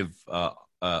kind of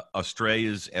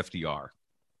Australia's FDR.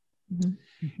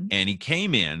 Mm-hmm. And he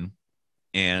came in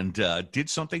and did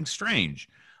something strange.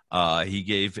 He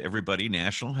gave everybody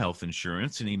national health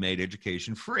insurance, and he made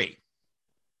education free.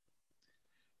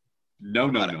 No.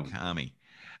 Commie.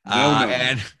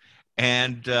 No.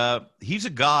 And he's a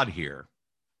god here.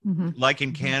 Mm-hmm. Like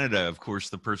in Canada, of course,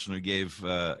 the person who gave,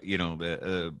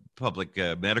 the public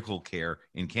medical care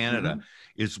in Canada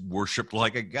is worshipped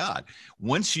like a god.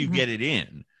 Once you get it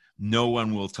in, no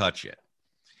one will touch it.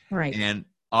 Right. And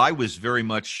I was very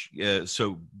much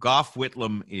so. Gough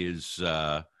Whitlam is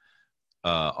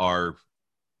and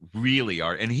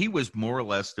he was more or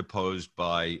less deposed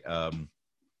by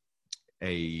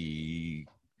the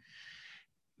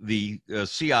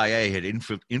CIA had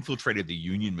infiltrated the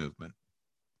union movement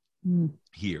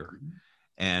here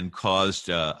and caused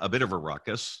a bit of a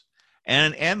ruckus,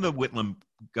 and the Whitlam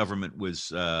government was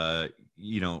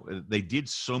they did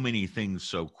so many things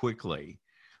so quickly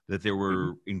that there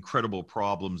were incredible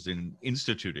problems in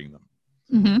instituting them.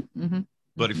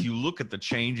 But if you look at the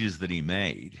changes that he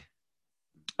made,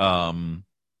 Gough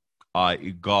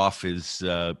is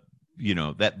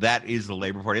that is the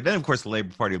Labor Party. Then of course the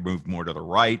Labor Party moved more to the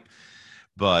right,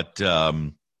 but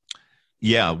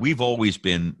we've always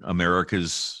been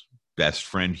America's best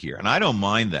friend here. And I don't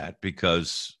mind that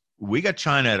because we got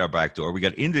China at our back door. We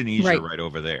got Indonesia right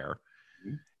over there.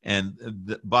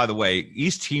 And by the way,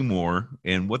 East Timor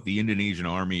and what the Indonesian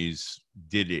armies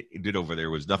did over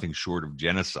there was nothing short of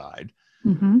genocide.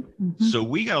 So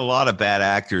we got a lot of bad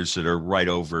actors that are right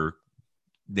over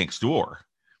next door.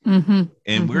 And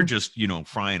we're just,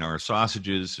 frying our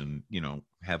sausages and,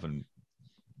 having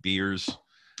beers.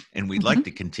 And we'd like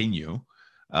to continue.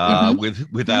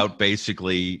 Without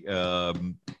basically,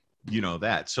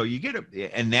 that. So you get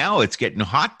and now it's getting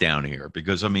hot down here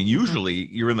because, usually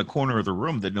you're in the corner of the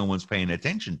room that no one's paying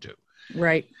attention to.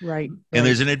 Right. And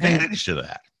there's an advantage to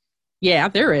that. Yeah,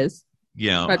 there is.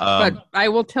 Yeah. But I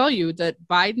will tell you that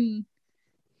Biden,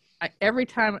 every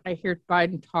time I hear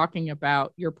Biden talking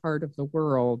about your part of the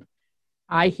world,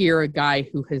 I hear a guy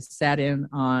who has sat in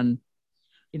on,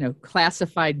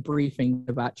 classified briefings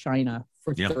about China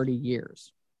for 30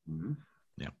 years.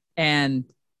 Yeah. And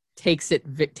takes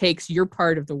your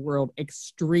part of the world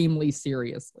extremely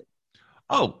seriously.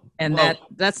 Oh, and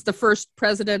that's the first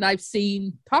president I've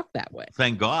seen talk that way.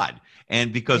 Thank God.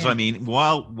 And because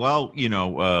while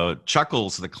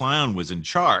Chuckles the clown was in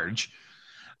charge,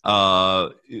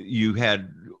 you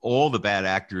had all the bad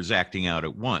actors acting out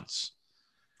at once.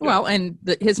 Well, and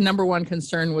his number one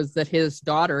concern was that his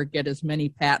daughter get as many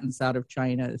patents out of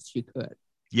China as she could.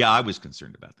 Yeah, I was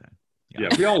concerned about that. Yeah,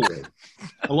 we all did.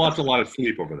 I lost a lot of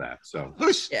sleep over that. So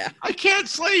I can't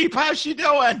sleep. How's she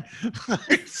doing?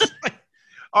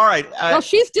 All right. Well,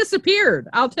 she's disappeared.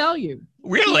 I'll tell you.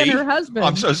 Really? She and her husband.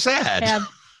 I'm so sad. Have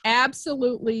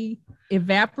absolutely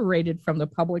evaporated from the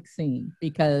public scene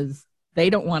because they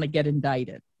don't want to get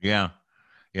indicted. Yeah.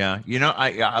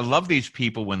 I love these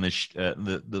people when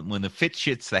when the fit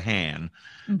shits the hand,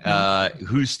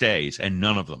 who stays, and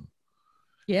none of them.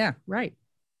 Yeah, right.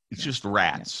 It's just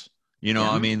rats.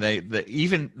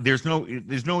 There's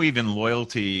no even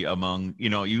loyalty among,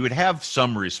 you would have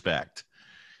some respect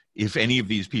if any of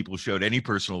these people showed any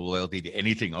personal loyalty to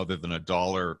anything other than a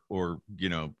dollar or,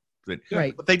 but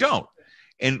they don't.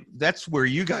 And that's where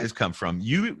you guys come from.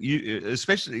 You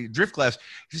especially Driftglass.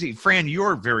 You see, Fran,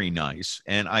 you're very nice,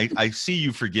 and I see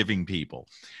you forgiving people.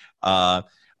 I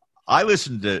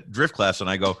listen to Driftglass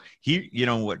and I go,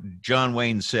 what John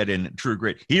Wayne said in True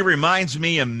Grit. He reminds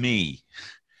me of me.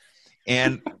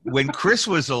 And when Chris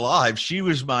was alive, she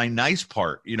was my nice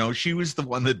part. She was the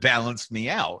one that balanced me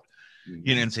out.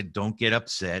 you know, and said, "Don't get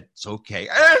upset. It's okay."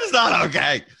 It's not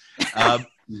okay.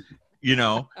 You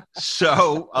know,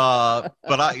 so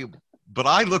but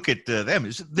I look at them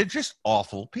as they're just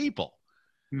awful people.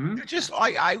 Mm-hmm. They're just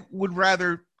I would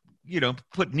rather, you know,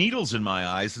 put needles in my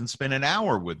eyes than spend an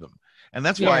hour with them. And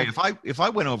that's why if I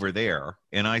went over there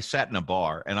and I sat in a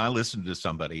bar and I listened to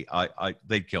somebody,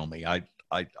 they'd kill me.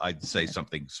 I'd say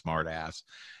something smart ass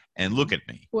and look at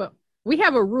me. Well, we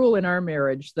have a rule in our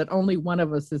marriage that only one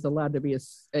of us is allowed to be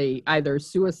a either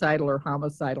suicidal or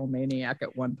homicidal maniac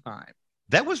at one time.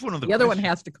 That was one of the other one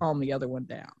has to calm the other one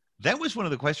down. That was one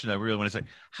of the questions I really want to say.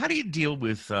 How do you deal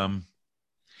with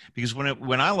because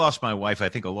when I lost my wife, I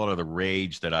think a lot of the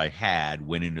rage that I had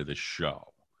went into the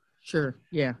show. Sure.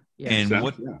 Yeah. And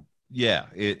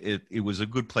it was a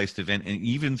good place to vent. And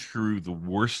even through the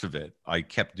worst of it, I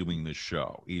kept doing the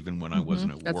show, even when I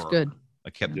wasn't at work. That's good.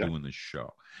 I kept doing the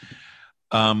show.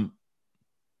 I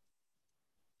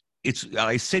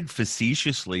said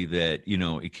facetiously that, you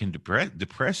know, it can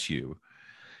depress you,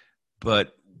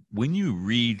 but when you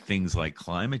read things like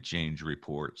climate change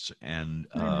reports and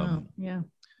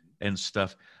and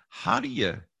stuff, how do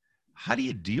you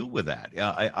deal with that?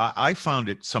 I found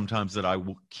it sometimes that I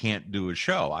can't do a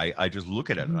show. I just look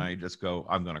at it and I just go,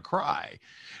 I'm going to cry,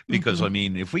 because I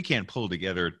mean, if we can't pull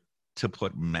together to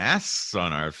put masks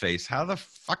on our face, how the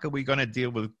fuck are we going to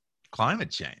deal with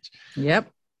climate change? Yep.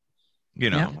 You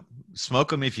know, smoke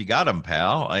them if you got them,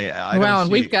 pal.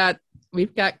 And we've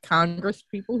got Congress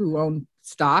people who own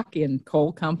stock in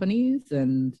coal companies,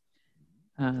 and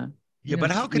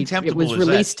but how contemptible it was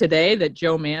released today that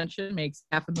Joe Manchin makes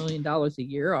 $500,000 a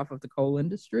year off of the coal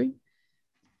industry.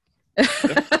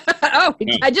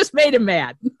 I just made him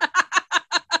mad.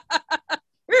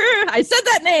 I said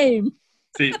that name.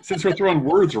 See, since we're throwing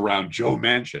words around, Joe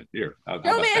Manchin here. Joe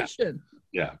Manchin.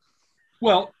 Yeah.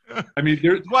 Well, I mean,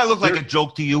 do I look like a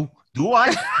joke to you? Do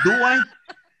I?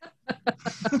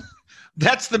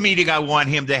 That's the meeting I want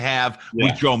him to have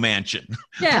with Joe Manchin.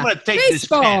 Yeah. I'm going to take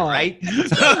baseball. This pen, right?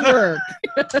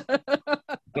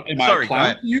 Am I a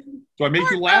clown to you? Do I make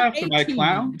you laugh? Am I a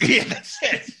clown? Yeah, that's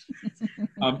it.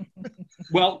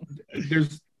 Well,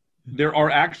 there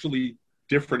are actually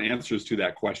different answers to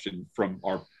that question from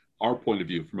our point of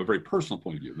view, from a very personal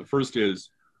point of view. The first is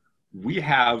we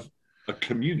have a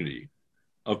community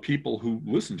of people who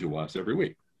listen to us every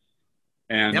week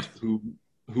and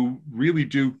who really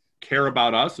do care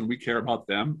about us, and we care about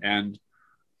them, and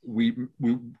we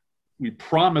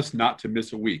promise not to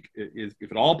miss a week if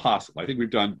at all possible. I think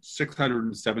we've done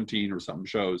 617 or something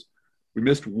shows. We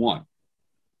missed one,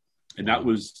 and that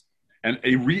was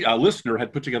a listener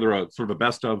had put together a sort of a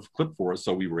best of clip for us,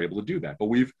 so we were able to do that. But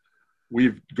we've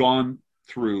gone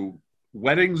through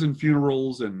weddings and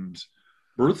funerals and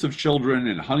births of children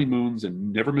and honeymoons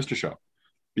and never missed a show,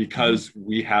 because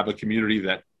we have a community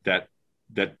that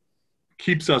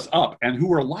keeps us up, and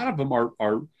who are a lot of them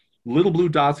are little blue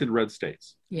dots in red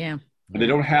states. Yeah. And they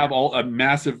don't have all a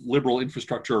massive liberal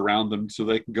infrastructure around them, so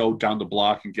they can go down the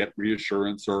block and get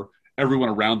reassurance, or everyone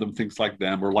around them thinks like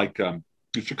them, or like in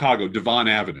Chicago, Devon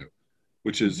Avenue,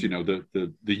 which is, you know,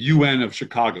 the UN of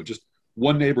Chicago, just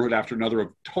one neighborhood after another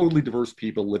of totally diverse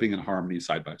people living in harmony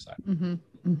side by side.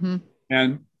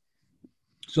 And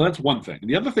so that's one thing. And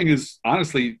the other thing is,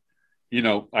 honestly, you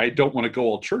know, I don't want to go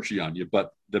all churchy on you,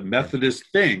 but the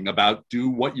Methodist thing about do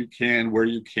what you can, where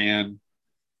you can,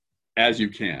 as you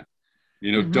can.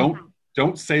 You know,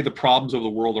 don't say the problems of the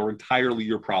world are entirely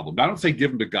your problem. I don't say give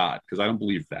them to God, because I don't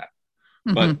believe that.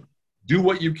 But do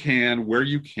what you can, where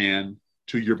you can,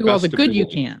 to your best. Do all the good you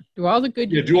can. Do all the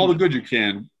good you can. Do all the good you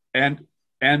can. And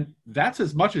that's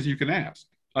as much as you can ask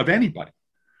of anybody.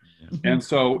 And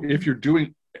so if you're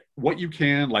doing what you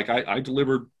can, like I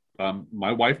delivered,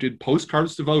 my wife did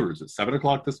postcards to voters at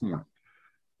 7:00 this morning.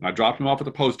 And I dropped them off at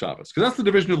the post office, because that's the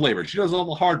division of labor. She does all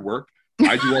the hard work.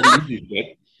 I do all the easy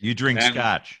shit. You drink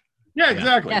scotch. Yeah,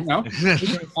 exactly. Yes.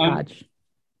 You know?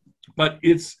 But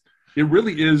it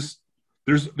really is,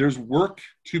 there's work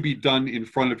to be done in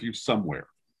front of you somewhere.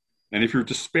 And if you're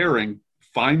despairing,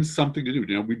 find something to do.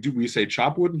 You know, we say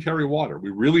chop wood and carry water. We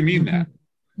really mean that.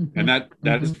 And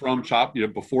that is from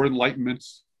before Enlightenment,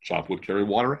 chop wood, carry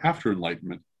water. After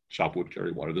Enlightenment, chop wood,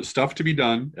 carry water. There's stuff to be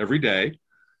done every day,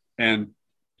 and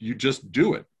you just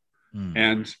do it.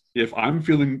 And if I'm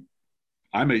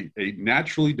a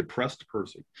naturally depressed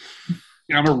person.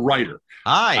 I'm a writer.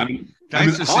 Hi.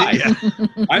 Nice to see you.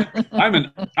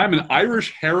 I'm an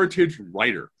Irish heritage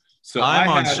writer. So I'm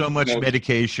on so much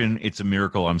medication, it's a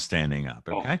miracle I'm standing up.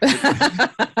 Okay.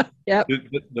 Yep.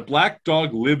 The black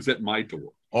dog lives at my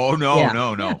door. Oh no.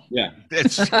 Yeah.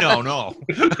 It's no.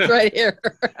 It's right here.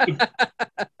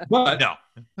 But no.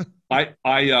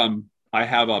 I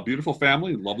have a beautiful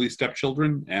family, lovely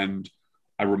stepchildren, and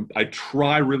I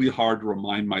try really hard to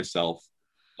remind myself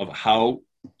of how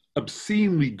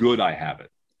obscenely good I have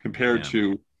it compared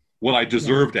to what I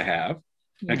deserve to have,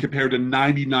 and compared to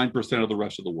 99% of the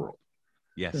rest of the world.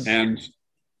 Yes. And,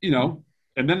 you know,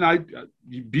 and then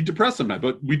you'd be depressed sometimes,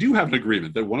 but we do have an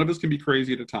agreement that one of us can be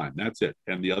crazy at a time. That's it.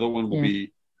 And the other one will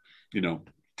be, you know,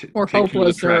 or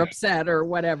hopeless or upset or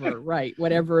whatever. Right.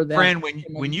 Whatever that. Fran,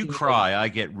 when you cry, I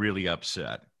get really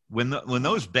upset. When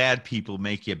those bad people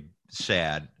make you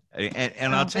sad,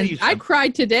 and I'll tell you something. I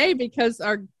cried today because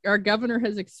our governor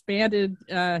has expanded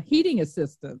heating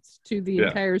assistance to the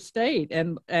entire state,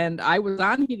 and I was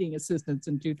on heating assistance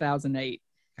in 2008.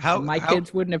 My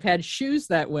kids wouldn't have had shoes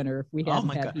that winter if we hadn't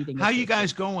had heating. How are you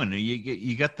guys going?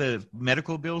 You got the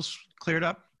medical bills cleared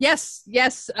up? Yes.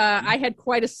 I had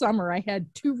quite a summer. I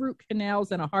had 2 root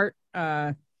canals and a heart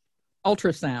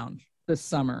ultrasound this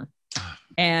summer,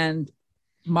 and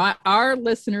our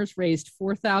listeners raised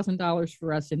 $4,000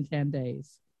 for us in 10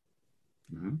 days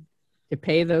to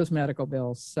pay those medical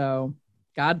bills. So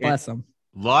God bless them.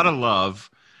 A lot of love.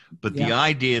 But the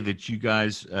idea that you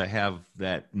guys have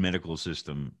that medical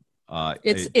system,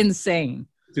 it's insane.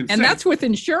 And that's with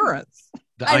insurance.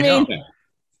 I mean,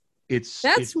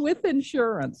 that's with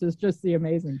insurance is just the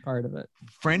amazing part of it.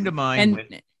 Friend of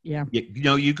mine.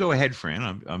 You go ahead,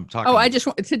 Fran. I'm talking.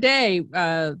 Oh, today,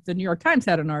 the New York Times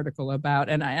had an article about,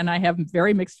 and I have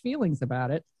very mixed feelings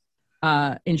about it.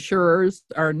 Insurers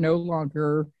are no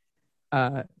longer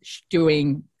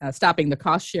stopping the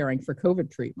cost sharing for COVID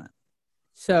treatment.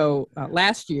 So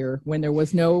last year, when there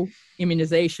was no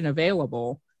immunization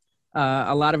available,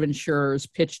 a lot of insurers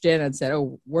pitched in and said,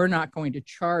 "Oh, we're not going to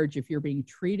charge if you're being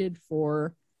treated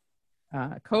for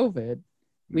COVID.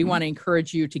 We want to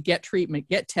encourage you to get treatment,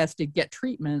 get tested, get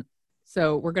treatment.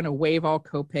 So we're going to waive all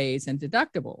copays and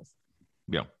deductibles."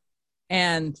 Yeah.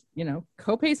 And, you know,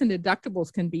 copays and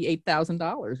deductibles can be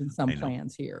 $8,000 in some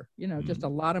plans here, just a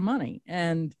lot of money.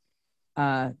 And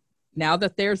now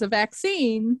that there's a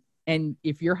vaccine, and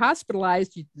if you're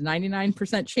hospitalized,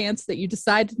 99% chance that you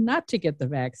decide not to get the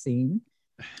vaccine,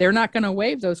 they're not going to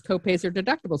waive those copays or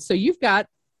deductibles. So you've got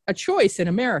a choice in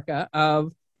America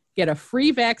of get a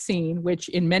free vaccine, which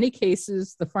in many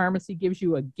cases, the pharmacy gives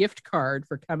you a gift card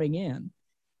for coming in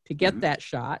to get that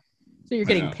shot. So you're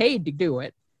getting paid to do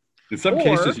it. In some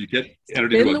cases, you get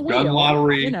entered into a gun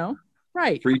lottery,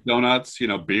 right? Free donuts,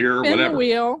 beer, spin whatever. The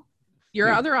wheel. Your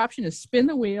other option is spin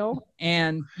the wheel,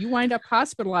 and you wind up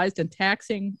hospitalized and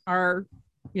taxing our,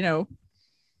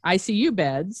 ICU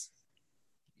beds.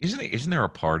 Isn't there a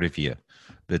part of you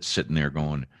that's sitting there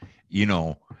going,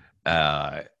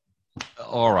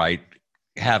 all right,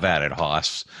 have at it,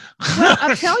 Hoss. Well,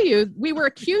 I'll tell you, we were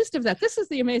accused of that. This is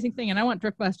the amazing thing, and I want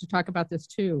Driftglass to talk about this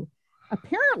too.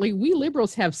 Apparently, we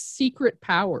liberals have secret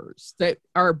powers that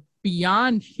are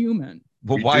beyond human.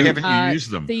 Well, why haven't you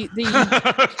used them?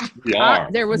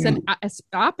 There was an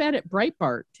op-ed at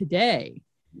Breitbart today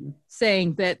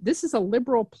saying that this is a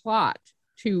liberal plot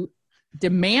to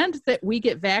demand that we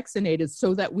get vaccinated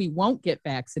so that we won't get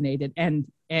vaccinated,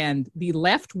 and the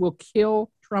left will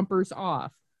kill Trumpers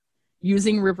off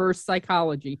using reverse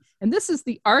psychology. And this is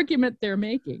the argument they're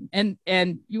making. And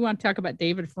you want to talk about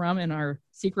David Frum and our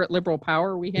secret liberal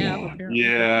power we have? Apparently?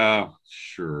 Yeah,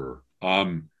 sure.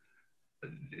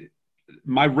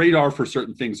 My radar for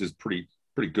certain things is pretty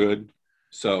good.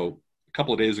 So a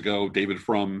couple of days ago, David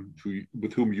Frum,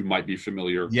 with whom you might be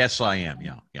familiar. Yes, I am.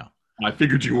 Yeah. I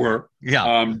figured you were.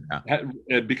 Yeah.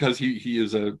 Because he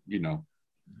is a,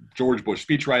 George Bush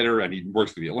speechwriter, and he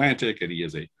works for The Atlantic, and he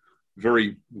has a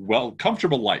very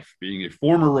comfortable life being a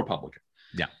former Republican.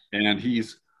 Yeah. And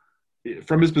he's,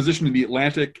 from his position in The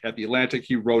Atlantic,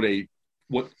 he wrote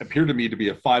what appeared to me to be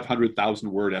a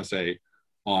 500,000 word essay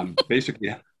on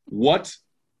basically what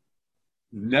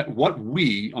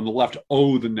we on the left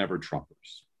owe the Never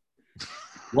Trumpers,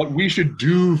 what we should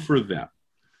do for them,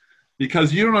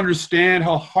 because you don't understand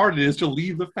how hard it is to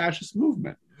leave the fascist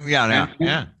movement.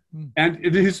 Yeah. And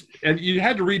you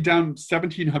had to read down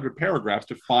 1,700 paragraphs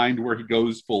to find where he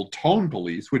goes full tone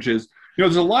police, which is,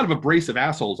 there's a lot of abrasive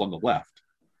assholes on the left.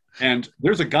 And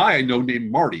there's a guy I know named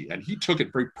Marty, and he took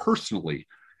it very personally.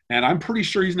 And I'm pretty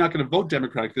sure he's not going to vote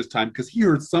Democratic this time because he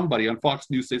heard somebody on Fox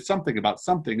News say something about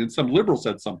something, and some liberal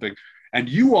said something. And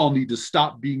you all need to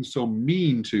stop being so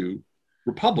mean to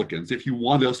Republicans if you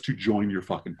want us to join your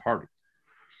fucking party.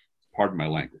 Pardon my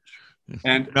language.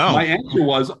 And my answer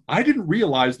was, I didn't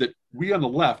realize that we on the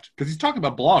left, because he's talking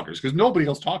about bloggers, because nobody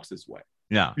else talks this way.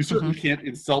 Yeah. You certainly can't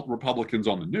insult Republicans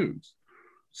on the news.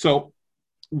 So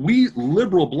we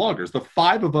liberal bloggers, the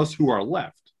 5 of us who are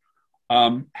left,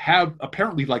 have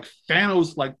apparently like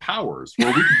Thanos-like powers where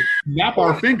we can snap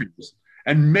our fingers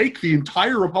and make the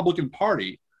entire Republican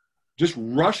Party just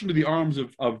rush into the arms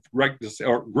of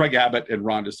Greg Abbott and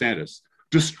Ron DeSantis,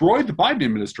 destroy the Biden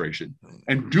administration,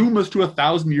 and doom us to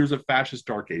 1,000 years of fascist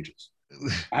dark ages.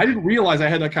 I didn't realize I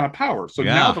had that kind of power. So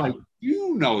now that I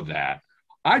do know that,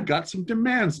 I've got some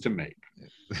demands to make.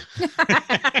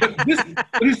 But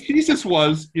his thesis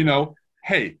was,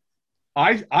 hey,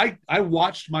 I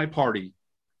watched my party.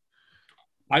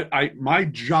 My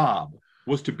job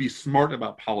was to be smart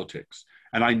about politics,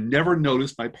 and I never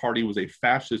noticed my party was a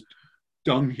fascist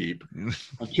dung heap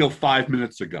until 5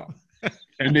 minutes ago,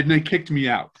 and then they kicked me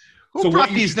out. Who brought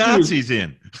these Nazis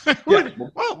in? What?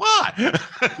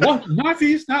 Well,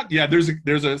 Nazis? There's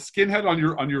a skinhead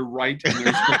on your right, and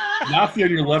there's a Nazi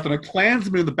on your left, and a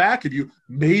Klansman in the back of you.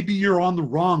 Maybe you're on the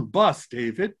wrong bus,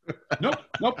 David.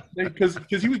 Nope,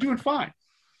 because he was doing fine.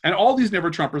 And all these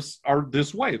Never Trumpers are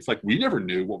this way. It's like, we never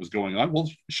knew what was going on. Well,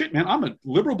 shit, man, I'm a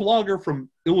liberal blogger from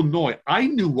Illinois. I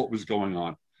knew what was going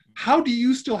on. How do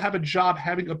you still have a job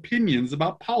having opinions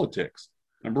about politics?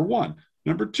 Number one.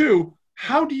 Number two,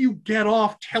 how do you get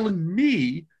off telling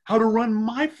me how to run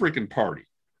my freaking party?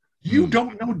 You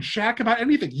don't know jack about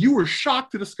anything. You were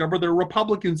shocked to discover there are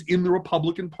Republicans in the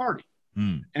Republican Party.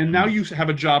 And now you have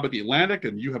a job at The Atlantic,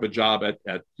 and you have a job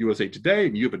at USA Today,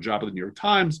 and you have a job at the New York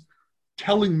Times,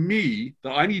 telling me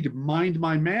that I need to mind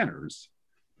my manners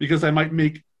because I might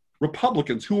make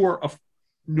Republicans, who are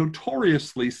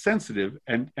notoriously sensitive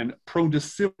and prone to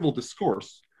civil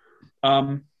discourse,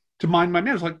 to mind my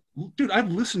manners. Like, dude,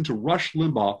 I've listened to Rush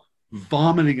Limbaugh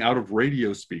vomiting out of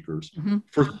radio speakers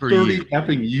for 30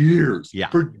 effing years,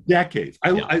 for decades.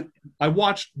 I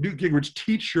watched Newt Gingrich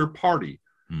teach your party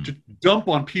to dump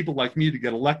on people like me to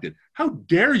get elected. How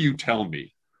dare you tell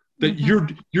me that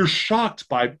you're shocked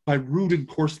by rude and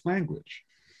coarse language?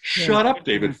 Shut up,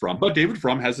 David Frum. But David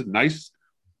Frum has a nice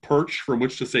perch from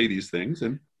which to say these things.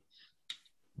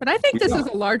 But I think this is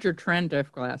a larger trend,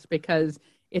 Driftglass, because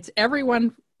it's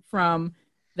everyone from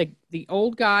the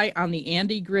old guy on the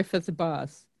Andy Griffith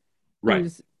bus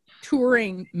who's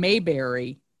touring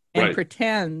Mayberry and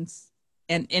pretends,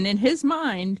 and in his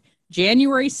mind,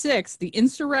 January 6th, the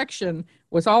insurrection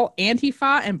was all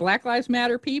Antifa and Black Lives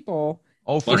Matter people.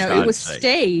 Oh, for it was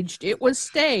staged. It was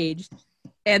staged.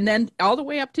 And then all the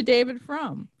way up to David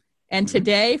Frum. And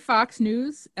today, Fox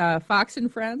News, Fox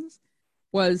and Friends,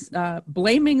 was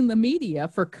blaming the media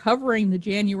for covering the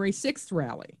January 6th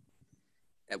rally,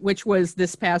 which was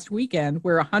this past weekend,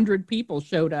 where 100 people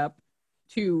showed up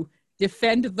to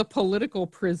defend the political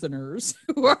prisoners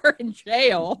who are in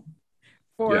jail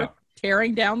for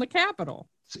tearing down the Capitol.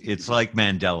 It's like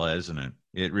Mandela, isn't it?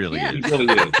 It really is. It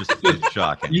really is. It's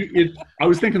shocking. I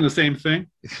was thinking the same thing.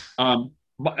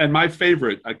 And my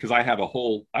favorite, because I have a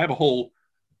whole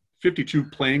 52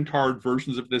 playing card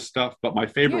versions of this stuff, but my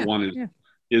favorite one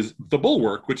is The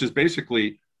Bulwark, which is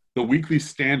basically the Weekly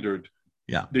Standard.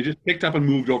 Yeah. They just picked up and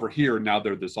moved over here, and now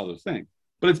they're this other thing.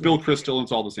 But it's Bill Kristol, and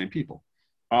it's all the same people.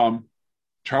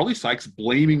 Charlie Sykes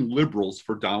blaming liberals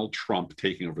for Donald Trump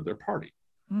taking over their party.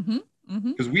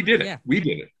 Because we did it. Yeah. We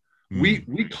did it.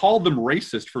 We called them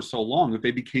racist for so long that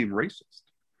they became racist.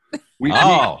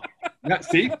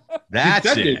 See?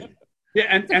 That's it. Yeah,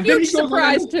 and then he goes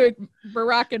surprise to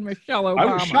Barack and Michelle Obama.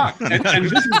 I was shocked. And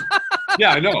this is,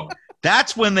 I know.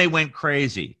 That's when they went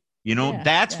crazy.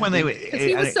 That's when they...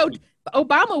 He was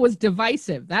Obama was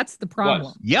divisive. That's the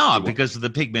problem. Yeah, because of the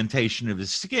pigmentation of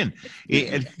his skin.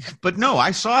 But no,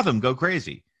 I saw them go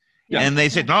crazy. Yeah. And they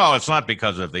said, no, it's not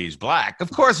because of he's black.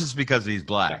 Of course it's because he's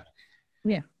black.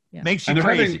 Yeah. Makes you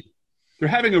crazy. They're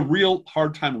having a real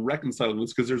hard time reconciling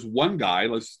this because there's one guy,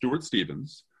 like Stuart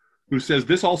Stevens, who says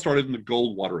this all started in the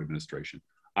Goldwater administration.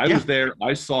 I was there.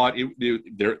 I saw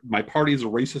it. My party is a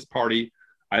racist party.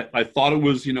 I thought it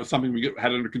was, something we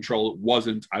had under control. It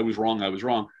wasn't. I was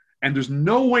wrong. And there's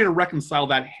no way to reconcile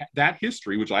that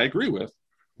history, which I agree with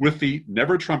the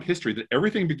Never Trump history, that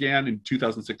everything began in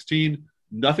 2016.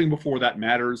 Nothing before that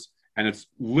matters. And it's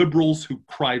liberals who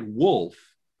cried wolf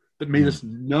that made us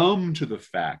numb to the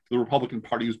fact the Republican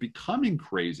Party was becoming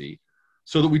crazy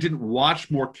so that we didn't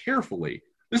watch more carefully.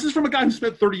 This is from a guy who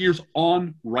spent 30 years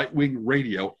on right-wing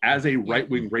radio as a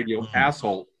right-wing radio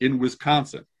asshole in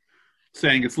Wisconsin,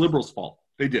 saying it's liberals' fault.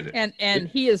 They did it. And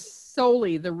he is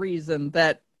solely the reason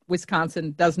that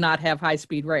Wisconsin does not have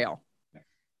high-speed rail.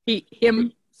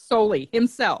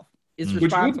 Himself is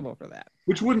responsible for that.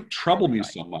 Which wouldn't trouble me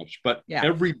so much, but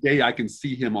every day I can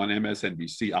see him on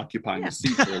MSNBC occupying the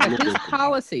seat. His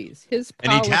policies.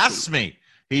 And he tasks me.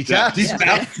 He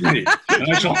tasks me.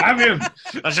 And I shall have him.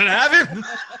 I should have him.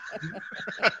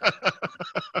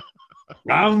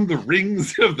 round the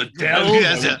rings of the devil.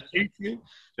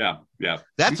 Yeah.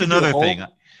 That's another thing.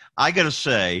 I got to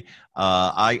say,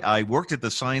 I worked at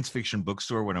the science fiction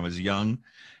bookstore when I was young,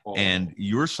 and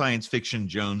your science fiction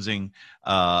jonesing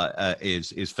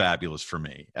is fabulous for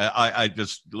me. I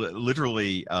just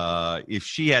literally, if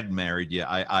she hadn't married you,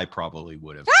 I probably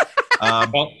would have.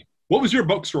 Well, what was your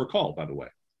bookstore called, by the way?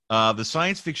 The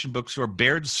science fiction bookstore.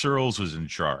 Baird Searles was in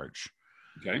charge.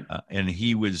 Okay. And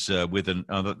he was with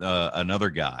another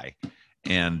guy.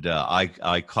 And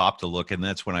I copped a look, and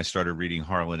that's when I started reading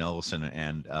Harlan Ellison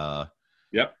and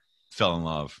fell in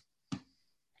love.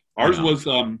 Ours was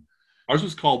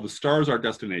called The Stars Our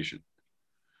Destination.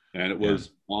 And it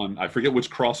was on, I forget which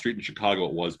cross street in Chicago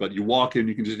it was, but you walk in,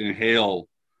 you can just inhale,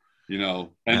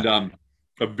 and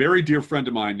a very dear friend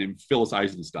of mine named Phyllis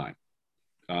Eisenstein,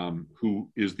 who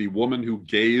is the woman who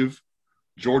gave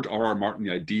George R.R. Martin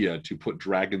the idea to put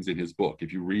dragons in his book.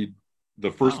 If you read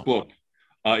the first book,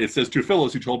 it says, "To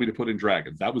Phyllis, who told me to put in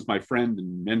dragons." That was my friend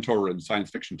and mentor and science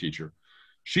fiction teacher.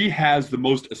 She has the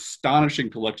most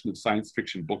astonishing collection of science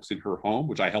fiction books in her home,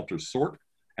 which I helped her sort.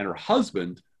 And her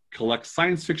husband collects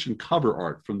science fiction cover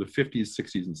art from the 50s,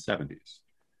 60s, and 70s,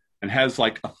 and has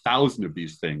like 1,000 of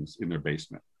these things in their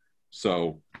basement.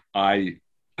 So and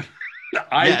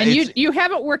you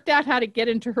haven't worked out how to get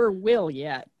into her will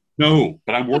yet. No,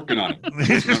 but I'm working on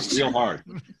it. Real hard.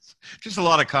 Just a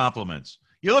lot of compliments.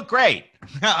 You look great.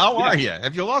 How are you?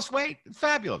 Have you lost weight?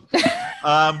 Fabulous.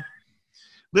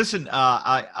 Listen,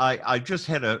 I just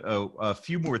had a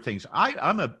few more things. Do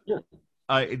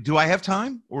I have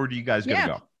time, or do you guys gotta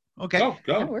go? Okay,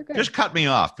 go. Yeah, just cut me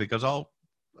off because I'll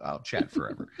chat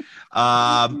forever.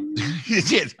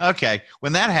 Okay,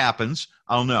 when that happens,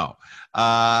 I'll know.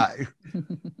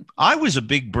 I was a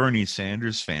big Bernie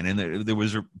Sanders fan, and there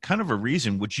was a kind of a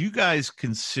reason which you guys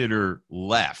consider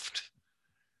left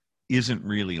isn't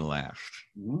really left.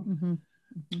 Mm-hmm.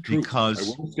 Because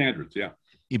by world standards,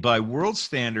 by world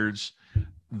standards,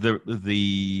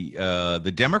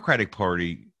 the Democratic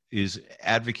Party is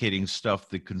advocating stuff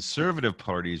that conservative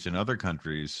parties in other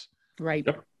countries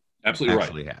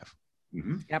absolutely have.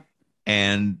 Mm-hmm. Yep.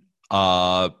 And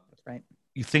that's right.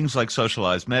 Things like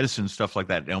socialized medicine, stuff like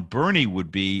that. Now, Bernie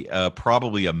would be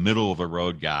probably a middle of the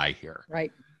road guy here.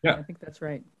 Right. Yeah. I think that's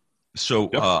right. So,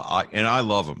 I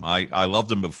love him. I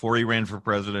loved him before he ran for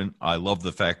president. I love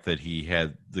the fact that he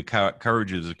had the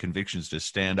courage of the convictions to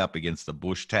stand up against the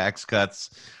Bush tax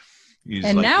cuts.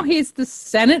 Now he's the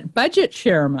Senate budget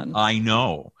chairman. I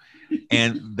know.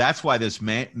 And that's why this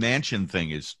Manchin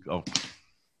thing is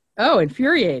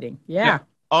infuriating. Yeah.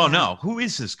 Oh, no. Who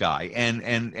is this guy?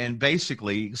 And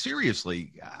basically,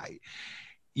 seriously,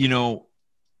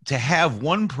 to have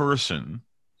one person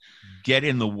get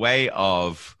in the way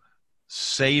of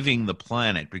saving the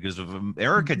planet, because if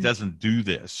America doesn't do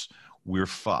this, we're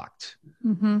fucked.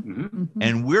 Mm-hmm. Mm-hmm.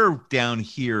 And we're down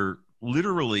here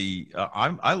literally.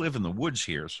 I live in the woods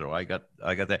here, so I got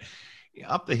that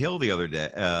up the hill the other day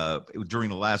during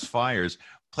the last fires.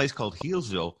 A place called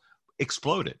Healesville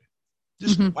exploded,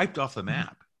 just wiped off the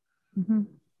map. Mm-hmm.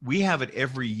 We have it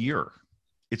every year.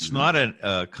 It's not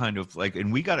a kind of like,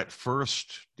 and we got it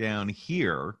first down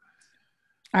here.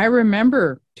 I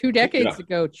remember 2 decades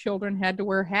ago, children had to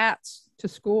wear hats to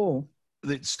school.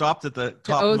 It stopped at the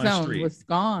top the of my ozone street. Was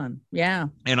gone. Yeah.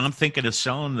 And I'm thinking of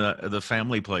selling the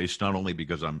family place, not only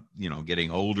because I'm,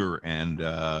 getting older and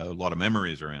a lot of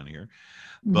memories around here,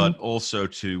 but also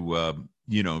to,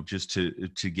 just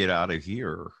to get out of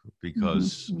here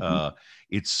because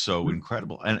it's so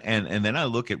incredible. And then I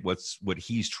look at what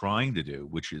he's trying to do,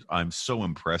 which is I'm so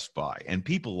impressed by, and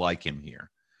people like him here.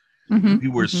 We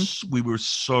were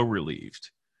so relieved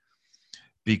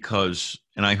because,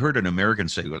 and I heard an American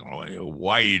say,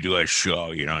 "Why do you do a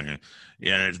show?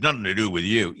 It's nothing to do with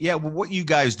you." Yeah, well, what you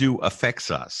guys do affects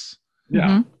us.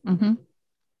 Yeah,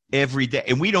 every day,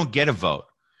 and we don't get a vote.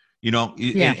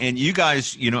 And you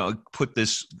guys, put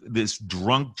this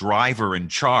drunk driver in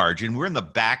charge, and we're in the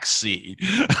back seat,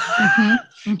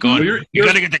 going, "You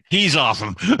got to get the keys off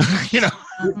him."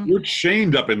 You're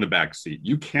chained up in the back seat.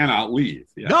 You cannot leave.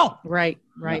 Yeah. No, right.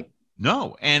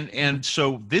 No, and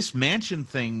so this Manchin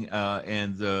thing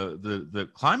and the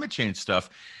climate change stuff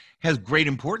has great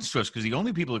importance to us because the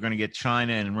only people who are going to get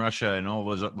China and Russia and all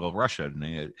those, Russia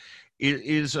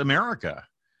is America.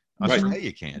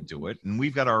 Australia can't do it, and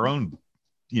we've got our own,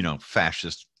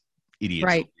 fascist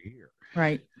idiots over here.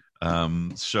 Right.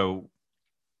 So,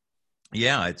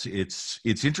 yeah, it's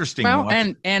interesting.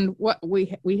 Well, and what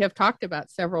we have talked about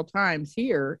several times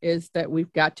here is that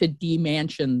we've got to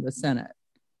de-Manchin the Senate,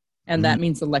 and that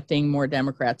means electing more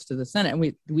Democrats to the Senate.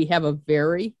 And we have a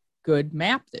very good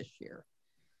map this year.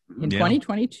 In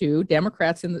 2022,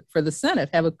 Democrats for the Senate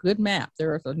have a good map.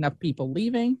 There are enough people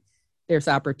leaving. There's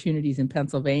opportunities in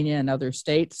Pennsylvania and other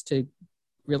states to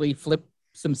really flip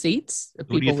some seats of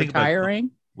people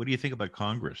retiring. What do you think about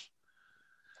Congress?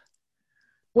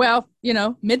 Well,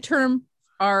 midterm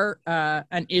are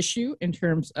an issue in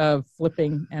terms of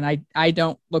flipping, and I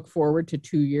don't look forward to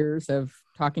 2 years of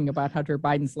talking about Hunter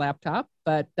Biden's laptop,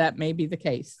 but that may be the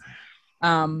case.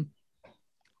 The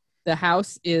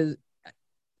House is,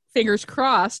 fingers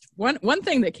crossed. One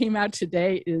thing that came out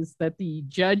today is that the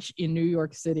judge in New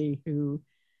York City who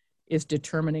is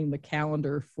determining the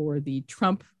calendar for the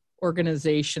Trump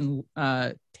Organization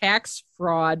tax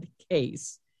fraud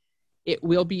case, it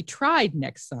will be tried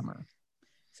next summer.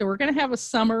 So we're going to have a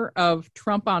summer of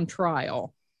Trump on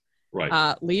trial,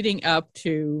 right, leading up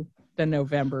to the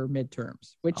November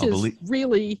midterms, which is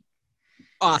really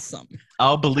awesome.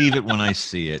 I'll believe it when I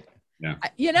see it. Yeah,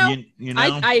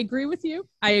 I agree with you.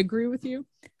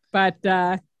 But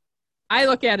I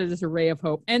look at it as a ray of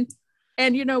hope. And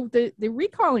the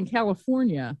recall in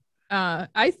California,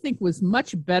 I think was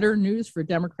much better news for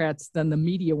Democrats than the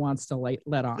media wants to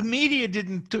let on. The media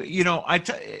didn't,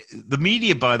 the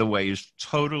media, by the way, is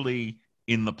totally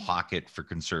in the pocket for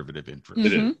conservative interests.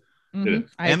 Mm-hmm. It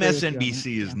is.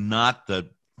 MSNBC is not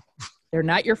they're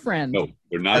not your friend. No,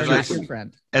 they're not your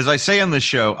friend. As I say on the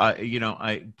show,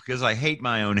 because I hate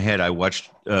my own head, I watched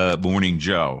Morning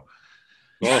Joe.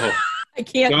 Oh, I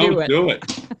can't do it. Do it.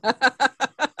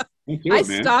 I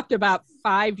stopped about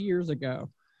 5 years ago.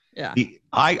 Yeah.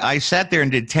 I sat there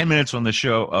and did 10 minutes on the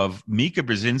show of Mika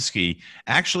Brzezinski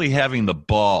actually having the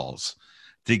balls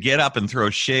to get up and throw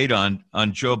shade on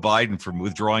Joe Biden from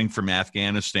withdrawing from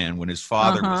Afghanistan when his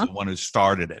father was the one who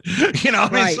started it.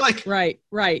 Right, it's like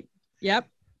right. Yep.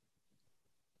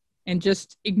 And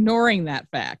just ignoring that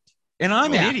fact. And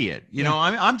I'm an idiot.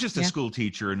 I'm just a school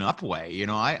teacher in Upway.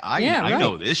 I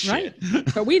know this shit.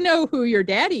 But we know who your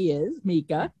daddy is,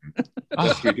 Mika.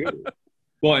 Yes, we do.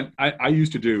 Well, and I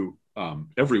used to do,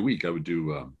 every week I would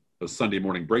do a Sunday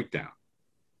morning breakdown.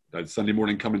 That Sunday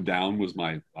morning coming down was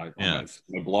my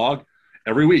blog.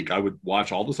 Every week I would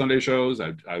watch all the Sunday shows.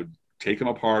 I would take them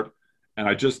apart, and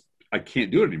I can't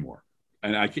do it anymore.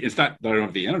 And it's not that I don't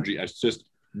have the energy. It's just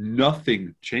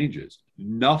nothing changes.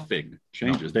 Nothing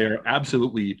changes. They are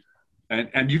absolutely,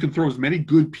 and you can throw as many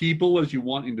good people as you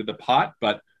want into the pot,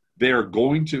 but they are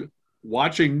going to,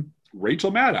 watching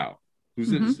Rachel Maddow,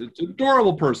 who's an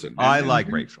adorable person. I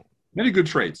like Rachel. Many good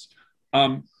traits.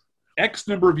 X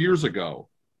number of years ago,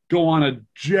 go on a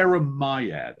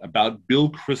jeremiad about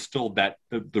Bill Kristol, that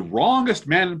the wrongest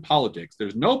man in politics.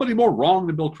 There's nobody more wrong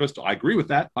than Bill Kristol. I agree with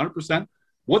that 100%.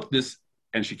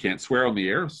 And she can't swear on the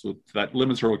air, so that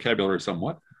limits her vocabulary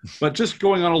somewhat. But just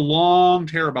going on a long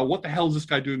tear about what the hell is this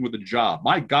guy doing with a job?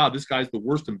 My God, this guy's the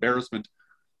worst embarrassment.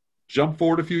 Jump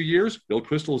forward a few years, Bill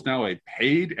Kristol is now a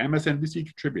paid MSNBC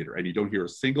contributor, and you don't hear a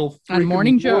single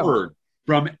word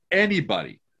from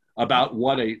anybody about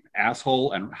what an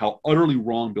asshole and how utterly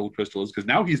wrong Bill Kristol is, because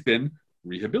now he's been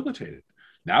rehabilitated.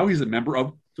 Now he's a member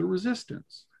of the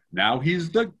resistance. Now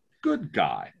he's the good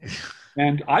guy.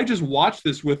 And I just watched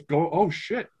this oh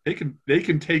shit, they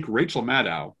can take Rachel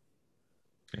Maddow.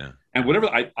 Yeah. And whatever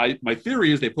my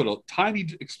theory is, they put a tiny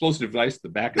explosive device at the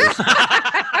back of this.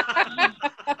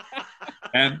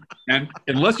 and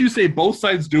unless you say both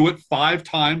sides do it 5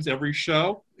 times every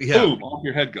show, boom, off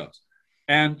your head goes.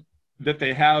 And that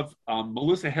they have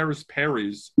Melissa Harris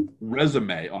Perry's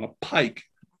resume on a pike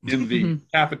in the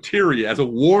cafeteria as a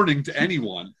warning to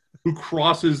anyone who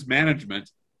crosses management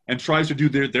and tries to do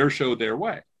their show their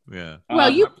way. Yeah. Well,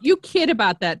 you kid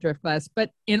about that, Driftglass,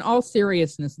 but in all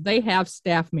seriousness, they have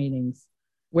staff meetings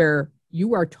where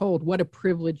you are told what a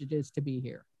privilege it is to be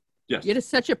here. Yes. It is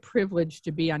such a privilege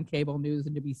to be on cable news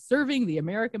and to be serving the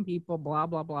American people, blah,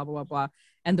 blah, blah, blah, blah.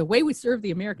 And the way we serve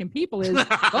the American people is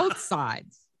both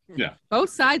sides. Yeah.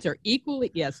 Both sides are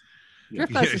equally, yes.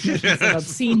 Driftglass is making some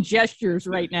obscene gestures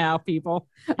right now, people.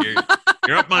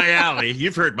 You're up my alley.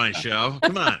 You've heard my show.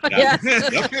 Come on. Yes.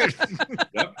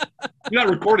 Yep. You're not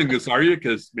recording this, are you?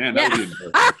 Because, man, that would be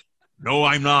perfect. No,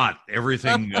 I'm not.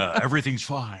 Everything's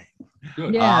fine.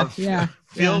 Good.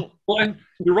 Phil. Well, and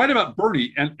you're right about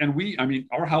Bernie. And we,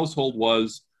 our household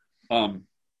was I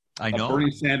know. a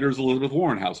Bernie Sanders, Elizabeth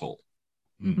Warren household.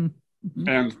 Mm-hmm. Mm-hmm.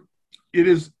 And it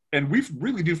is, and we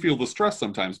really do feel the stress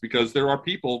sometimes, because there are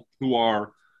people who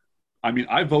are,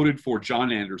 I voted for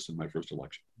John Anderson my first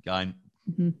election. I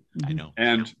know.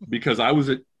 And because I was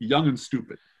young and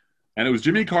stupid. And it was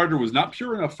Jimmy Carter was not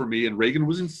pure enough for me, and Reagan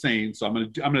was insane. So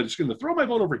I'm just gonna throw my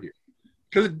vote over here,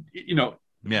 because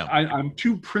I'm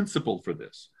too principled for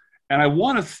this. And I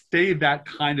want to stay that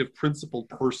kind of principled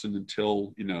person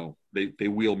until, they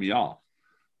wheel me off.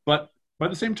 But by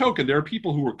the same token, there are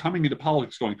people who are coming into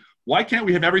politics going, why can't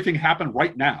we have everything happen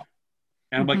right now?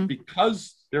 And I'm like,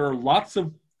 because there are lots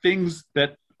of things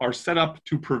that are set up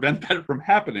to prevent that from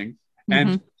happening.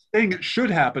 And saying it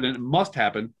should happen and it must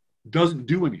happen doesn't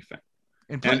do anything.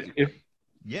 And if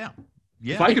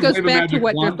it goes back to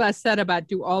what Driftglass said about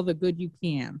do all the good you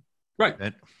can. Right.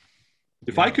 That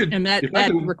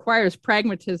requires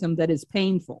pragmatism that is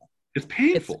painful. It's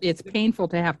painful. It's painful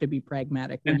to have to be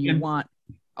pragmatic when you want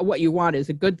what you want is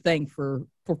a good thing for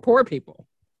poor people.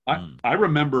 I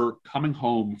remember coming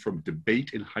home from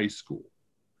debate in high school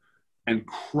and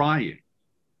crying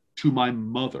to my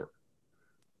mother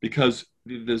because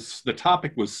the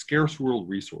topic was scarce world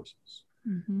resources.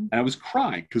 And I was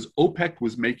crying because OPEC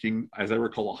was making, as I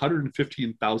recall,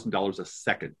 $115,000 a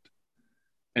second.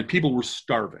 And people were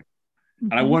starving.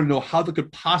 And I want to know how that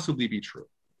could possibly be true.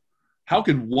 How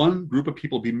can one group of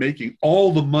people be making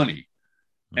all the money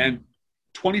and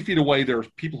 20 feet away there are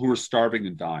people who are starving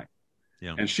and dying?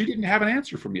 Yeah. And she didn't have an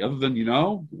answer for me other than,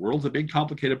 the world's a big,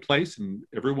 complicated place and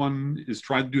everyone is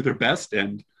trying to do their best.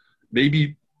 And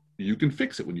maybe you can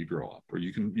fix it when you grow up, or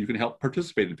you can help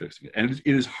participate in fixing it. And it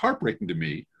is heartbreaking to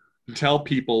me to tell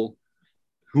people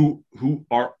who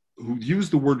use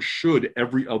the word should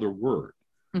every other word.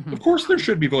 Of course, there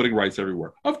should be voting rights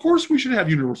everywhere. Of course, we should have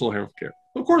universal health care.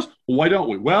 Of course, why don't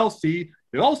we? Well, see,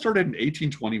 it all started in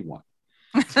 1821.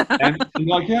 And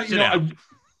like,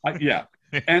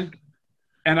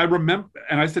 And I remember,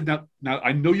 and I said, now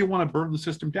I know you want to burn the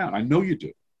system down. I know you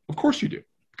do. Of course you do,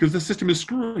 because the system is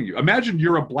screwing you. Imagine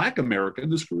you're a Black American.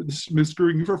 The system is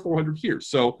screwing you for 400 years.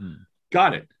 So,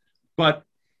 got it. But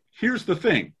here's the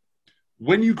thing.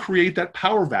 When you create that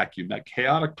power vacuum, that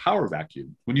chaotic power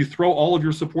vacuum, when you throw all of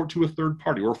your support to a third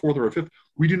party or a fourth or a fifth,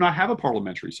 we do not have a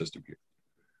parliamentary system here.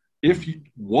 If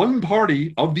one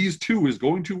party of these two is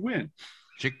going to win,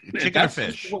 chicken or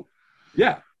fish.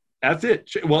 Yeah, that's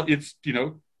it. Well, it's,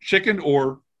 chicken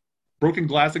or broken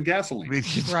glass and gasoline.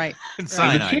 Right.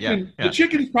 Cyanide, the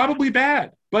chicken is probably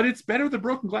bad, but it's better than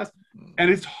broken glass. And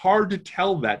it's hard to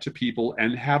tell that to people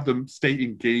and have them stay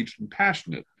engaged and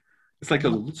passionate. It's like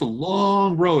it's a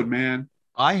long road, man.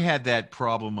 I had that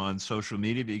problem on social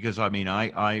media because you're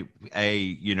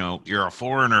a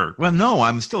foreigner. Well, no,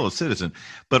 I'm still a citizen,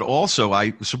 but also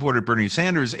I supported Bernie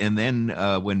Sanders. And then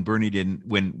when Bernie didn't,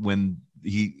 when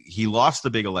he lost the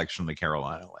big election, the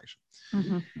Carolina election,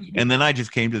 and then I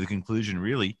just came to the conclusion,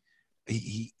 really,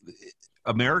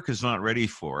 America's not ready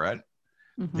for it.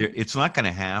 It's not going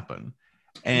to happen.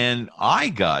 And I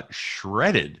got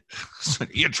shredded.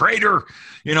 You traitor,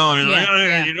 you don't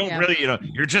really,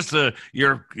 you're just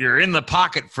you're in the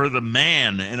pocket for the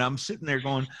man. And I'm sitting there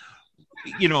going,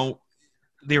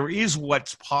 there is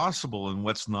what's possible and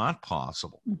what's not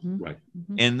possible. Right.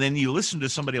 And then you listen to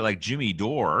somebody like Jimmy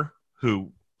Dore,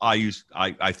 who I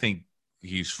think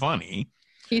he's funny.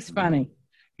 He's funny.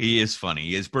 He is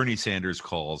funny. As Bernie Sanders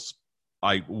calls,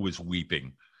 I was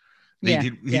weeping. He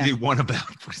did one about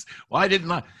why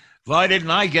didn't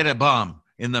I get a bomb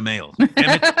in the mail? Damn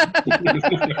it.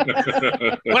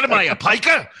 What am I, a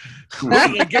piker? What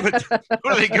do they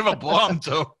give a bomb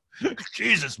to?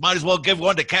 Jesus, might as well give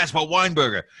one to Casper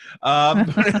Weinberger.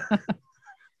 But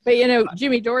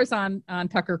Jimmy Dore's on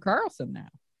Tucker Carlson now.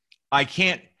 I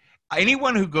can't.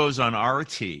 Anyone who goes on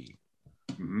RT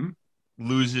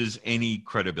loses any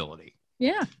credibility.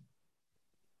 Yeah.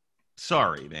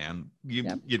 Sorry, man.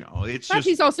 It's but just.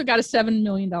 He's also got a $7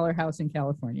 million house in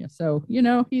California, so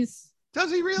he's.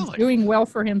 Does he really? He's doing well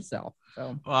for himself.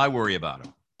 So. Well, I worry about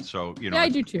him. So Yeah, I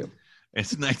do too.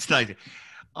 It's nice.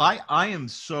 I am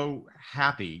so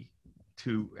happy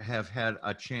to have had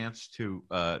a chance to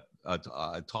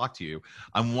talk to you.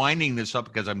 I'm winding this up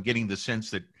because I'm getting the sense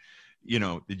that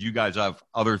that you guys have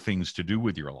other things to do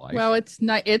with your life. Well, it's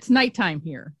nighttime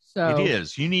here, so it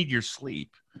is. You need your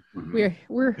sleep. We're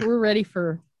ready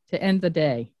to end the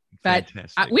day.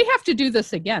 Fantastic. But we have to do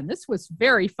this again. This was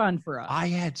very fun for us. I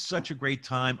had such a great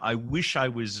time. I wish I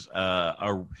was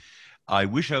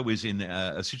in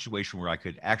a situation where I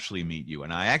could actually meet you.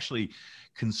 And I actually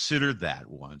considered that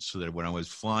once, so that when I was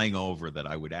flying over, that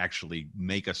I would actually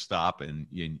make a stop in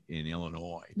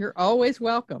Illinois. You're always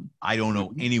welcome. I don't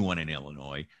know anyone in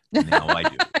Illinois. Now I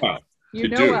do. You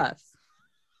know us.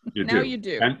 You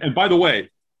do. And by the way,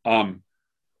 I'm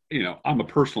a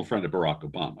personal friend of Barack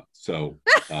Obama. So,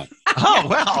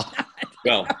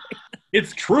 well,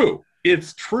 it's true.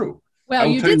 It's true. Well,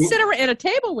 you did sit at a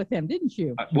table with him, didn't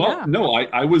you? No,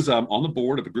 I was on the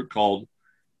board of a group called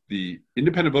the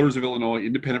Independent Voters of Illinois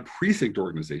Independent Precinct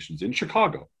Organizations in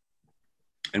Chicago.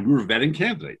 And we were vetting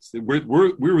candidates. We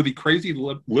were the crazy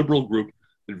liberal group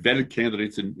that vetted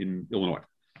candidates in Illinois.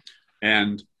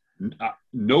 And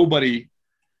nobody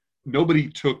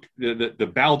took,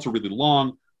 the ballots are really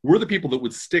long. We're the people that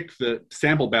would stick the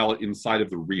sample ballot inside of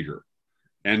the reader.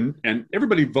 And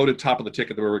everybody voted top of the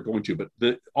ticket that we were going to,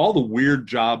 but all the weird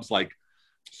jobs like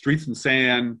streets and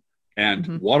sand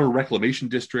and water reclamation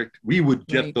district, we would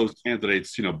get those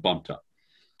candidates, bumped up.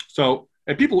 So,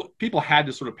 and people had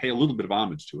to sort of pay a little bit of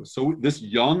homage to us. So this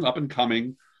young up and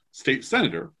coming state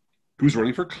senator who's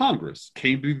running for Congress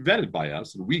came to be vetted by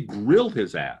us, and we grilled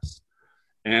his ass.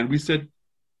 And we said,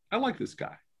 I like this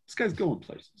guy. This guy's going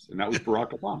places. And that was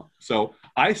Barack Obama. So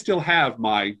I still have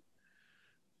my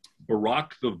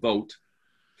Barack the Vote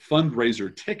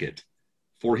fundraiser ticket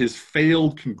for his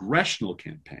failed congressional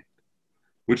campaign,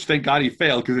 which thank God he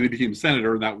failed, because then he became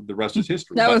senator, and the rest is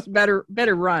history. That was better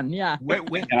run, yeah.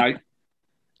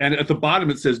 And at the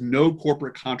bottom it says no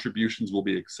corporate contributions will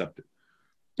be accepted.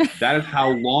 That is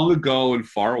how long ago and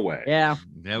far away. Yeah,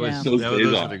 those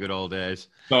were the good old days.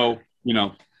 So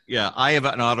yeah, I have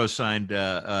an auto-signed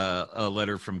a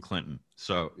letter from Clinton.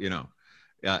 So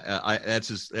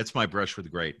that's my brush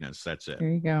with greatness. That's it. There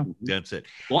you go. That's it.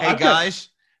 Well, hey guys,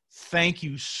 thank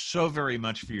you so very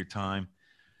much for your time.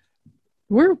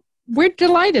 We're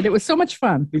delighted. It was so much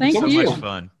fun. Thank you. So much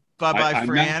fun. Bye-bye,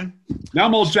 Fran. Now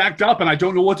I'm all jacked up and I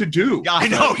don't know what to do. Yeah, I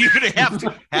know. You're going to have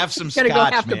to have some scotch,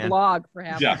 man. Have to blog for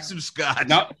half. Yeah, some scotch.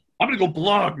 Now I'm going to go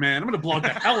blog, man. I'm going to blog the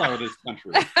hell out of this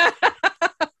country.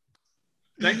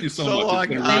 Thank you so much.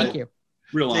 Thank you.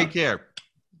 Real honor. Take care.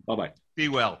 Bye-bye. Be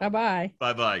well. Bye-bye.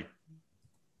 Bye-bye.